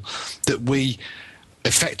people that we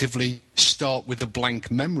effectively start with a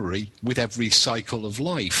blank memory with every cycle of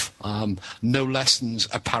life. No lessons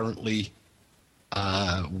apparently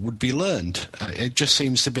would be learned. It just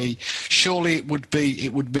seems to be. Surely it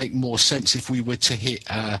would make more sense if we were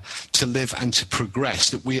to live and to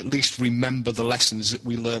progress, that we at least remember the lessons that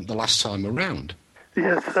we learned the last time around.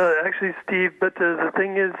 Yes, actually, Steve. But the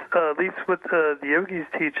thing is, at least what the yogis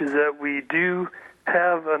teach is that we do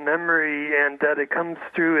have a memory, and that it comes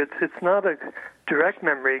through. It's not a direct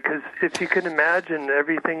memory, because if you can imagine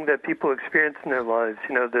everything that people experience in their lives,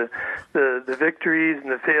 the victories and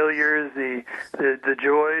the failures, the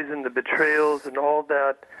joys and the betrayals and all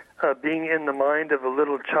that, being in the mind of a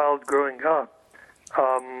little child growing up,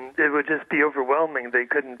 it would just be overwhelming. They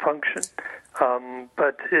couldn't function.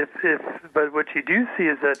 But what you do see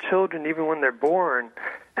is that children, even when they're born,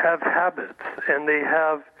 have habits, and they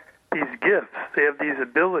have these gifts. They have these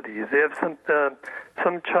abilities. They have some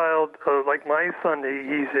child, like my son.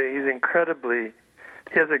 He's incredibly.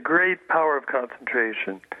 He has a great power of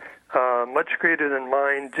concentration, much greater than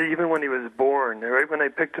mine. Even when he was born, right when I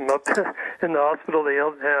picked him up in the hospital,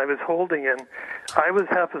 I was holding him. I was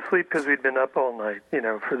half asleep because we'd been up all night,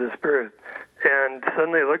 for this birth. And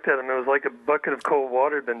suddenly I looked at him. It was like a bucket of cold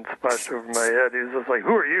water had been splashed over my head. He was just like,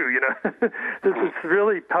 "Who are you?" This is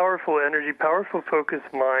really powerful energy, powerful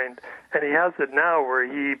focused mind. And he has it now where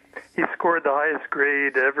he scored the highest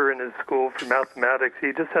grade ever in his school for mathematics.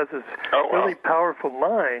 He just has this really powerful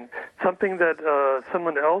mind, something that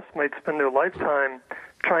someone else might spend their lifetime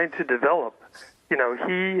trying to develop.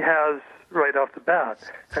 He has right off the bat.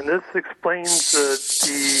 And this explains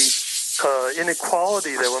the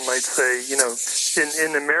inequality that one might say.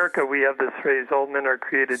 In America we have this phrase, all men are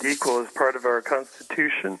created equal, as part of our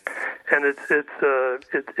Constitution. And it's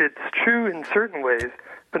true in certain ways,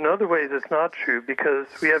 but in other ways it's not true, because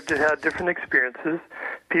we have had different experiences.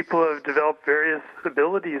 People have developed various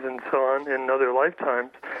abilities and so on in other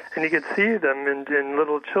lifetimes, and you can see them in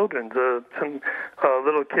little children. Some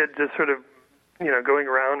little kid just sort of going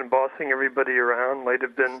around and bossing everybody around might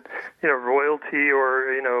have been, royalty, or,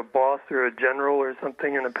 a boss or a general or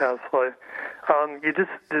something in a past life. This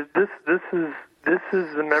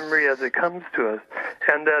is the memory as it comes to us.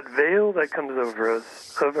 And that veil that comes over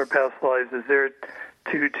us of our past lives is there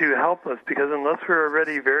to help us, because unless we're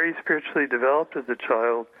already very spiritually developed as a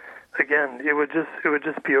child, again, it would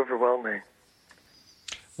just be overwhelming.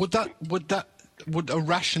 Would a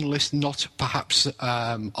rationalist not perhaps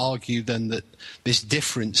argue then that this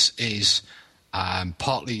difference is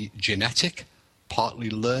partly genetic, partly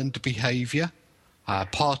learned behavior,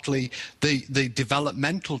 partly the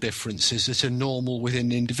developmental differences that are normal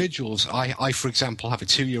within individuals? I, for example, have a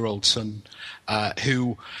 2-year-old son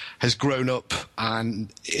who has grown up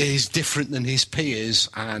and is different than his peers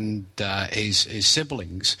and his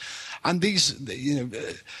siblings. And these,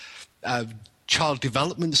 child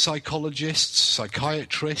development psychologists,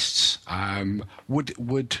 psychiatrists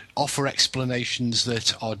would offer explanations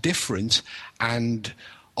that are different and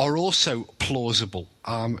are also plausible.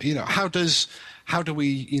 How do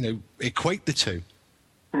we equate the two?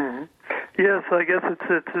 Mm-hmm. Yes, I guess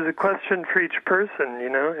it's a question for each person,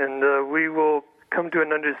 and we will come to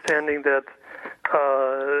an understanding that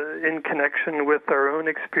in connection with our own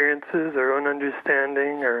experiences, our own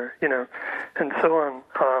understanding, or and so on.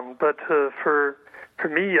 But for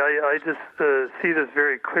me, I just see this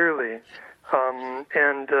very clearly.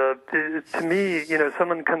 And to me,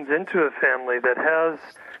 someone comes into a family that has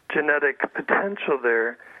genetic potential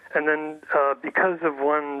there, and then because of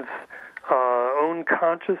one's own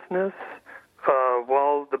consciousness,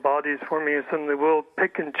 while the body is forming, suddenly will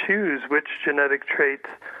pick and choose which genetic traits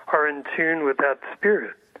are in tune with that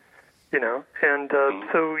spirit, and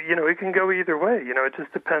so, it can go either way, it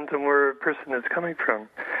just depends on where a person is coming from.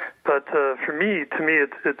 But to me,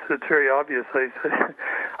 it's very obvious.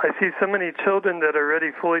 I see so many children that are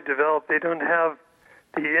already fully developed. They don't have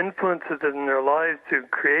the influences in their lives to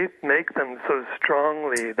make them so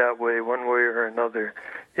strongly that way, one way or another.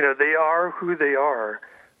 They are who they are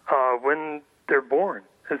when they're born.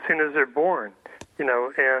 As soon as they're born,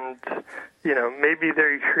 and maybe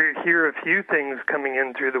they hear a few things coming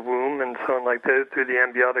in through the womb and so on like that, through the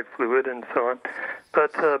amniotic fluid and so on.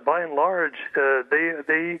 But by and large,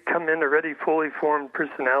 they come in already fully formed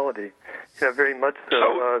personality, very much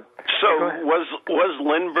so. So was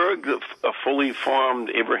Lindbergh a fully formed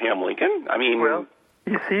Abraham Lincoln? I mean, well,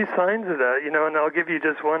 you see signs of that, and I'll give you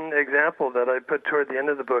just one example that I put toward the end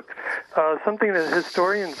of the book. Something that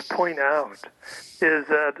historians point out is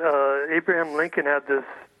that Abraham Lincoln had this.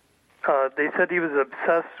 They said he was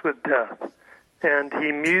obsessed with death, and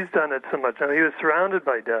he mused on it so much. Now, he was surrounded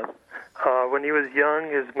by death. When he was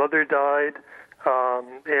young, his mother died,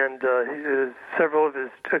 and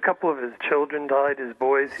a couple of his children died. His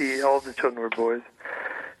boys, all of his children were boys.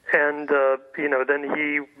 And, then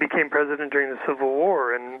he became president during the Civil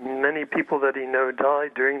War, and many people that he knew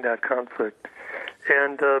died during that conflict.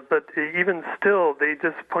 And but even still, they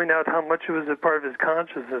just point out how much it was a part of his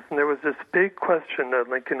consciousness. And there was this big question that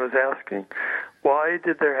Lincoln was asking: why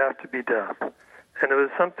did there have to be death? And it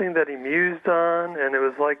was something that he mused on, and it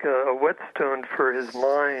was like a whetstone for his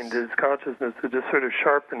mind, his consciousness, to just sort of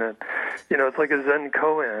sharpen it. It's like a Zen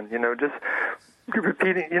koan, just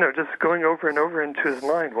repeating, just going over and over into his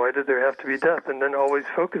mind, why did there have to be death? And then always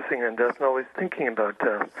focusing on death and always thinking about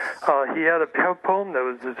death. He had a poem that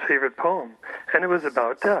was his favorite poem, and it was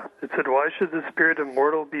about death. It said, why should the spirit of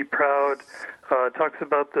mortal be proud? It talks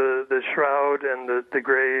about the shroud and the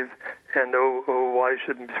grave, and why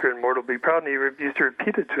should the spirit of mortal be proud? And he used to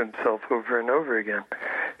repeat it to himself over and over again.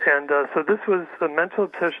 And so this was a mental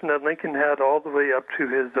obsession that Lincoln had all the way up to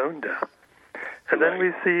his own death. And then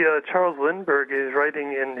we see Charles Lindbergh is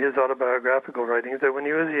writing in his autobiographical writings that when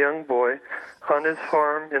he was a young boy on his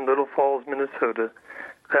farm in Little Falls, Minnesota,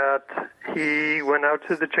 that he went out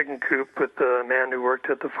to the chicken coop with the man who worked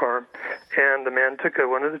at the farm, and the man took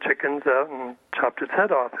one of the chickens out and chopped its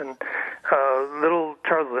head off. And little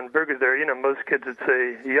Charles Lindbergh is there. Most kids would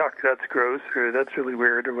say, yuck, that's gross, or that's really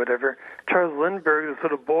weird, or whatever. Charles Lindbergh, this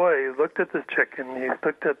little boy, looked at this chicken. He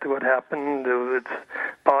looked at what happened, its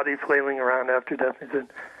body flailing around after death. He said,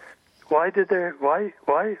 why is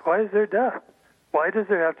there death? Why does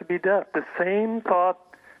there have to be death? The same thought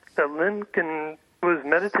that Lincoln was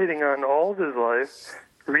meditating on all of his life,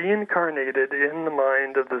 reincarnated in the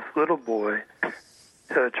mind of this little boy,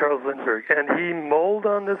 Charles Lindbergh. And he mulled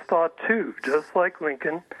on this thought too, just like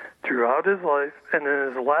Lincoln, throughout his life. And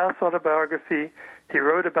in his last autobiography, he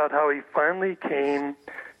wrote about how he finally came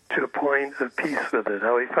to a point of peace with it,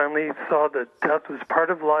 how he finally saw that death was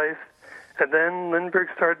part of life. And then Lindbergh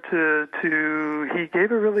started he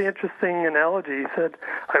gave a really interesting analogy. He said,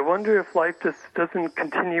 I wonder if life just doesn't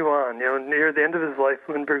continue on. Near the end of his life,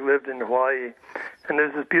 Lindbergh lived in Hawaii, and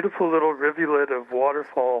there's this beautiful little rivulet of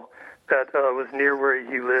waterfall that was near where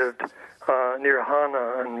he lived, near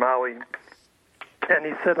Hana on Maui. And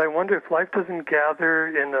he said, I wonder if life doesn't gather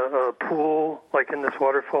in a pool, like in this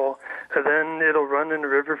waterfall, and then it'll run in a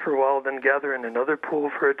river for a while, then gather in another pool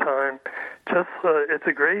for a time. It's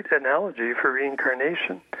a great analogy for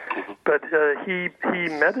reincarnation. But he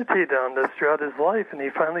meditated on this throughout his life, and he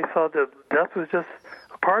finally saw that death was just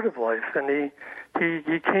a part of life, and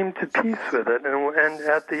he came to peace with it. And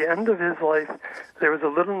at the end of his life, there was a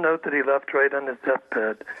little note that he left right on his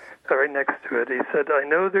deathbed, right next to it. He said, I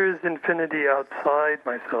know there is infinity outside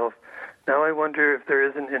myself. Now I wonder if there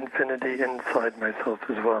is an infinity inside myself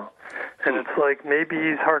as well. And it's like maybe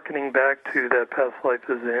he's hearkening back to that past life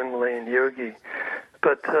as a Himalayan yogi.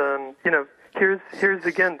 But, here's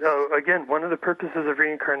again one of the purposes of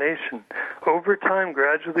reincarnation. Over time,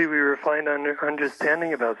 gradually we refine our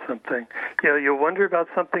understanding about something. You'll wonder about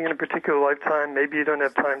something in a particular lifetime. Maybe you don't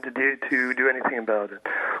have time to do anything about it.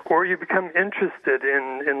 Or you become interested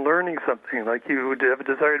in learning something, like you would have a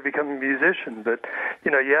desire to become a musician, but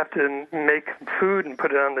you have to make food and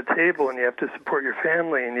put it on the table, and you have to support your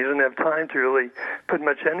family, and you don't have time to really put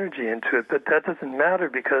much energy into it. But that doesn't matter,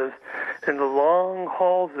 because in the long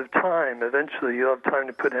halls of time, eventually you'll have time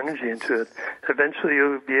to put energy into it. Eventually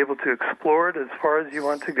you'll be able to explore it as far as you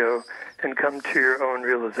want to go and come to your own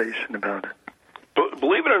realization about it.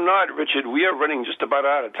 Believe it or not, Richard, we are running just about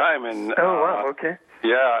out of time. And oh, wow, okay.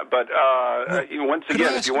 Yeah, but once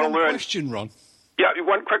again, if you want to learn... question, Ron? Yeah,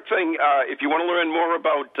 one quick thing. If you want to learn more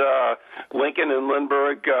about Lincoln and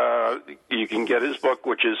Lindbergh, you can get his book,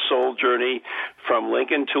 which is Soul Journey from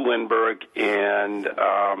Lincoln to Lindbergh, and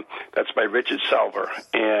that's by Richard Salver.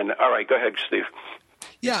 And all right, go ahead, Steve.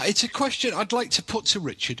 Yeah, it's a question I'd like to put to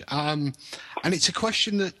Richard, and it's a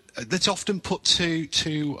question that's often put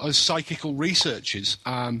to us psychical researchers.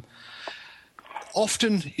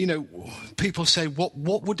 Often, people say, what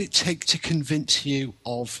would it take to convince you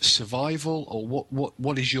of survival, or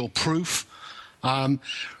what is your proof?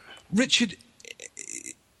 Richard,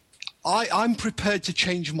 I'm prepared to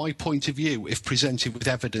change my point of view if presented with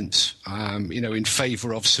evidence, in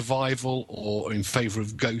favour of survival or in favour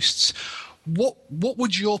of ghosts. What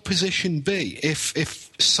would your position be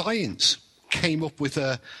if science came up with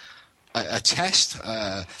a test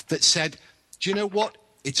that said, do you know what?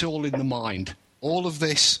 It's all in the mind. All of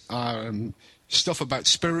this stuff about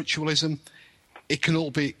spiritualism, it can all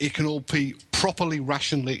be properly,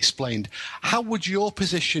 rationally explained. How would your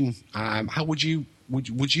position? How would you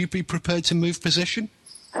be prepared to move position?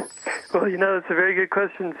 Well, it's a very good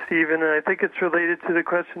question, Stephen, and I think it's related to the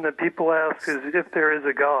question that people ask: is if there is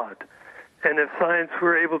a God, and if science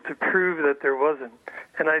were able to prove that there wasn't.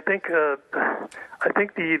 And I think the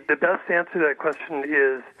best answer to that question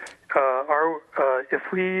is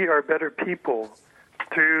if we are better people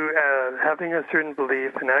through having a certain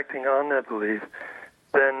belief and acting on that belief,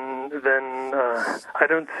 then I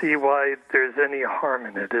don't see why there's any harm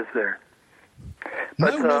in it, is there?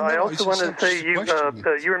 But I also want to say you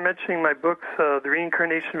were mentioning my books, The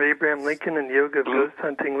Reincarnation of Abraham Lincoln and the Yoga of Ghost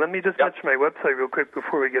Hunting. Let me just mention my website real quick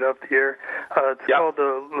before we get off the air. It's called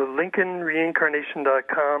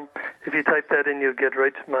LincolnReincarnation.com. If you type that in, you'll get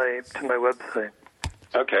right to my website.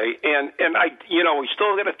 Okay, and we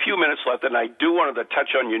still got a few minutes left, and I do want to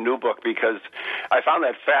touch on your new book because I found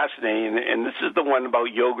that fascinating, and this is the one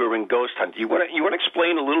about yoga and ghost hunting. You want to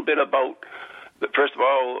explain a little bit about, first of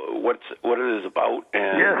all, what it is about,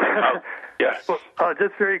 and how, Well,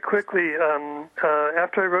 just very quickly,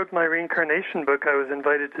 after I wrote my reincarnation book, I was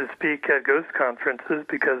invited to speak at ghost conferences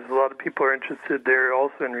because a lot of people are interested there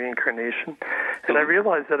also in reincarnation. And I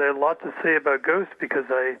realized that I had a lot to say about ghosts because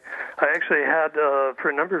I actually had, for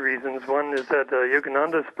a number of reasons. One is that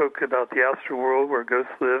Yogananda spoke about the astral world where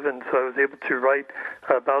ghosts live, and so I was able to write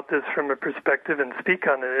about this from a perspective and speak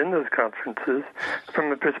on it in those conferences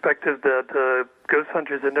from a perspective that ghost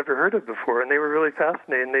hunters had never heard of before, and they were really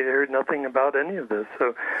fascinated, and they heard nothing about any of this.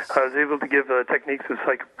 So I was able to give techniques of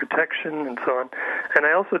psychic protection and so on. And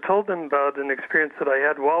I also told them about an experience that I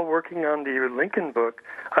had while working on the Lincoln book.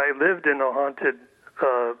 I lived in a haunted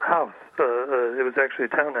house. It was actually a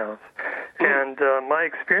townhouse. And my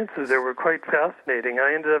experiences there were quite fascinating.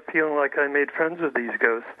 I ended up feeling like I made friends with these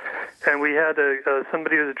ghosts. And we had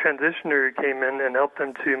somebody who was a transitioner who came in and helped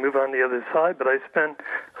them to move on the other side. But I spent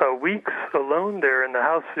weeks alone there in the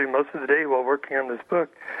house through most of the day while working on this book,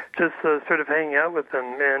 just sort of hanging out with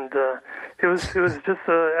them. And it was just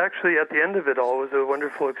actually at the end of it all, it was a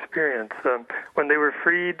wonderful experience. When they were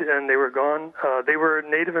freed and they were gone, they were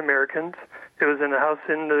Native Americans. It was in a house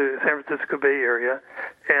in the San Francisco Bay Area,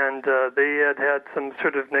 and they had some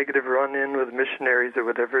sort of negative run-in with missionaries or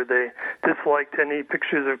whatever. They disliked any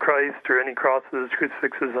pictures of Christ or any crosses,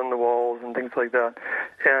 crucifixes on the walls and things like that.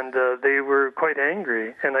 And they were quite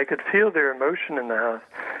angry, and I could feel their emotion in the house.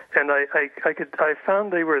 And I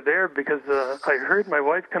found they were there because I heard my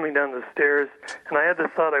wife coming down the stairs, and I had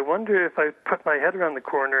this thought, I wonder if I put my head around the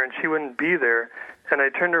corner and she wouldn't be there. And I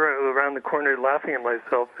turned around the corner laughing at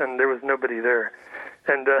myself, and there was nobody there.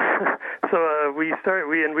 And so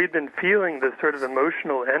we'd been feeling this sort of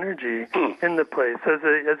emotional energy in the place. As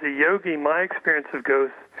a yogi, my experience of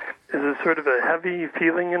ghosts is a sort of a heavy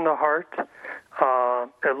feeling in the heart,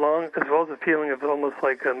 as well as a feeling of almost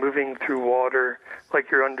like moving through water, like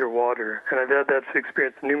you're underwater. And I've had that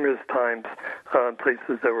experience numerous times in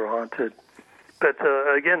places that were haunted. But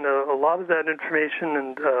again, a lot of that information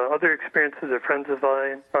and other experiences that friends of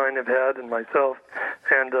mine have had and myself,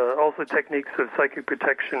 and also techniques of psychic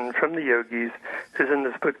protection from the yogis, is in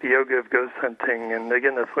this book, The Yoga of Ghost Hunting. And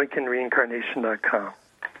again, that's LincolnReincarnation.com.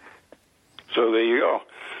 So there you go.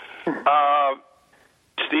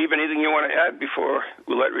 Steve, anything you want to add before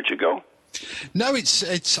we let Richard go? No, it's.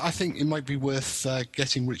 I think it might be worth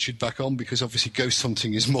getting Richard back on because obviously ghost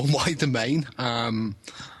hunting is more my domain.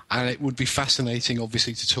 And it would be fascinating,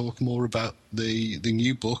 obviously, to talk more about the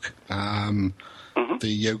new book, The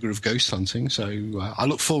Yoga of Ghost Hunting. So I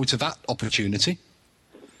look forward to that opportunity.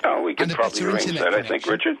 Oh, we could probably arrange that, I think,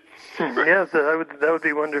 Richard. Yes, that would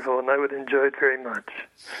be wonderful, and I would enjoy it very much.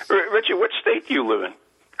 Richard, what state do you live in?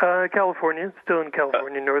 California, still in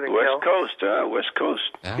California, Northern West Coast. West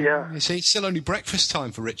Coast. Yeah. You see, it's still only breakfast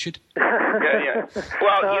time for Richard. Yeah.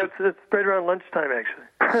 Well, it's right around lunchtime, actually.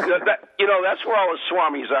 That's where all the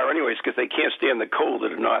swamis are anyways, because they can't stand the cold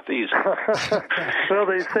of the Northeast. Well,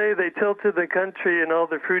 they say they tilted the country and all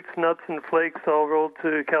the fruits, nuts, and flakes all rolled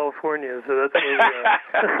to California, so that's where we are.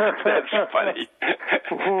 That's funny.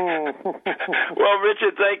 Well,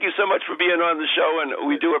 Richard, thank you so much for being on the show, and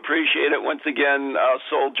we do appreciate it. Once again,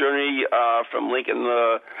 Soul journey from Lincoln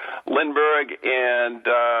Lindbergh, and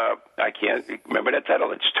I can't remember that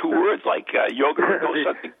title. It's 2 words, like Yoga or Ghost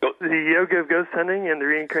Hunting. The Yoga of Ghost Hunting and the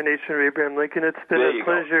Reincarnation of Abraham Lincoln. It's been a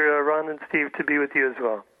pleasure, Ron and Steve, to be with you as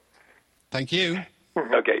well. Thank you.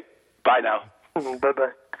 Okay. Bye now.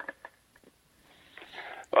 Bye-bye.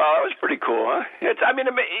 Well, that was pretty cool, huh? I mean,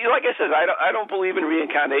 like I said, I don't believe in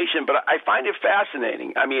reincarnation, but I find it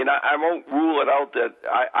fascinating. I mean, I won't rule it out that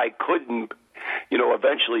I couldn't,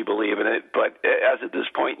 eventually believe in it. But as at this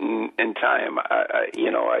point in time,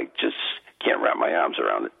 I just can't wrap my arms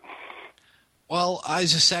around it. Well,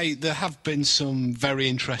 as I say, there have been some very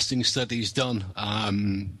interesting studies done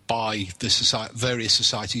by the various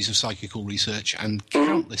societies of psychical research, and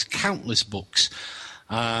countless books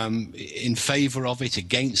in favour of it,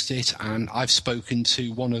 against it, and I've spoken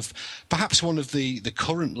to perhaps one of the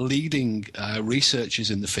current leading researchers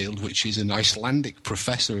in the field, which is an Icelandic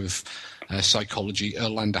professor of psychology,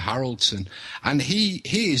 Erlander Haraldsson, and he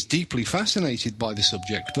is deeply fascinated by the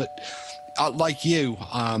subject, but like you,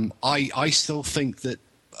 I still think that,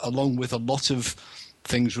 along with a lot of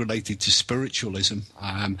things related to spiritualism,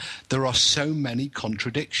 there are so many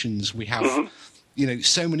contradictions. We have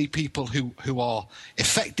so many people who are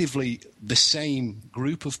effectively the same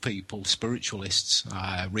group of people, spiritualists,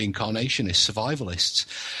 reincarnationists, survivalists.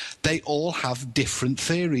 They all have different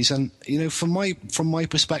theories, and from my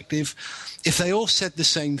perspective, if they all said the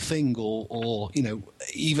same thing, or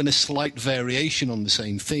even a slight variation on the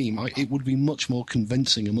same theme, it would be much more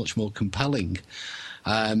convincing and much more compelling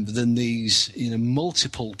than these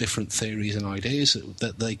multiple different theories and ideas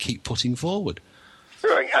that they keep putting forward.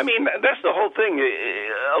 Right. I mean, that's the whole thing.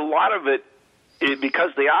 A lot of it, because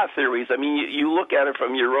they are theories, I mean, you look at it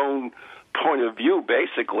from your own point of view,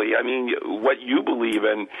 basically. I mean, what you believe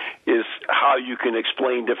in is how you can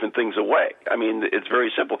explain different things away. I mean, it's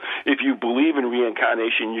very simple. If you believe in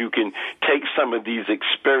reincarnation, you can take some of these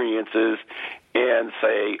experiences and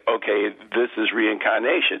say, okay, this is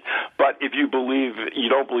reincarnation. But if you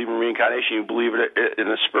don't believe in reincarnation, you believe it in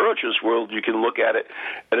a spiritualist world, you can look at it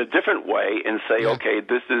in a different way and say, okay,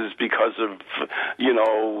 this is because of,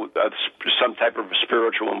 some type of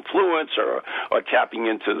spiritual influence or tapping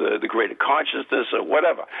into the greater consciousness or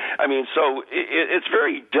whatever. I mean, so it's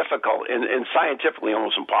very difficult and scientifically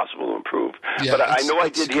almost impossible to prove. Yeah, but I know I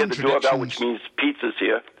did hear the doorbell, which means pizza's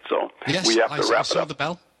here, so yes, we have to wrap it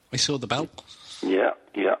up. I saw the bell. Yeah.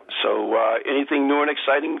 So anything new and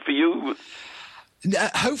exciting for you?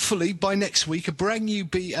 Hopefully by next week, a brand new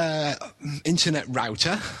internet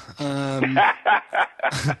router.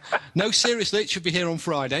 No, seriously, it should be here on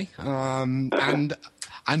Friday.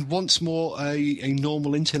 And once more, a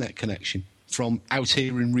normal internet connection from out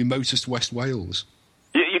here in remotest West Wales.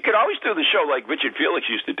 You could always do the show like Richard Felix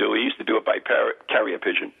used to do. He used to do it by carrier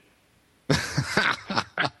pigeon.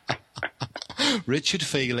 Richard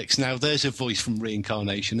Felix. Now, there's a voice from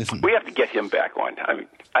reincarnation, isn't there? We have to get him back on.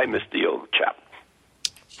 I miss the old chap.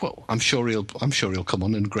 Well, I'm sure he'll come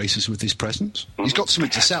on and grace us with his presence. Mm-hmm. He's got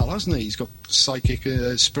something to sell, hasn't he? He's got psychic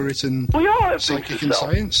spirit and we all have psychic and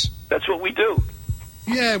science. That's what we do.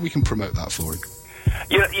 Yeah, we can promote that for him.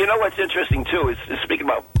 You know what's interesting too is speaking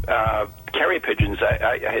about carrier pigeons.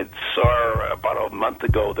 I had saw about a month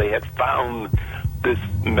ago they had found this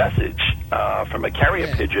message from a carrier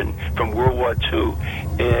pigeon from World War II,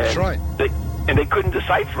 and that's right. They couldn't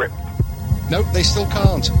decipher it. No, they still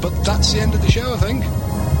can't. But that's the end of the show, I think.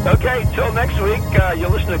 Okay, till next week,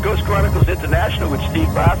 you'll listen to Ghost Chronicles International with Steve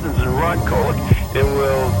Parsons and Ron Kolick, and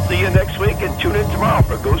we'll see you next week, and tune in tomorrow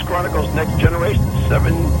for Ghost Chronicles Next Generation,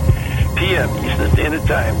 7 p.m. Eastern Standard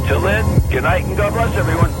Time. Till then, good night and God bless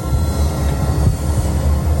everyone.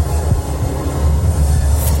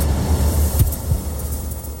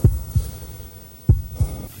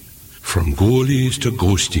 From ghoulies to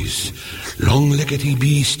ghosties, long-leggedy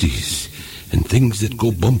beasties, and things that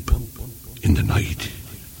go bump in the night.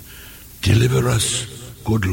 Deliver us, good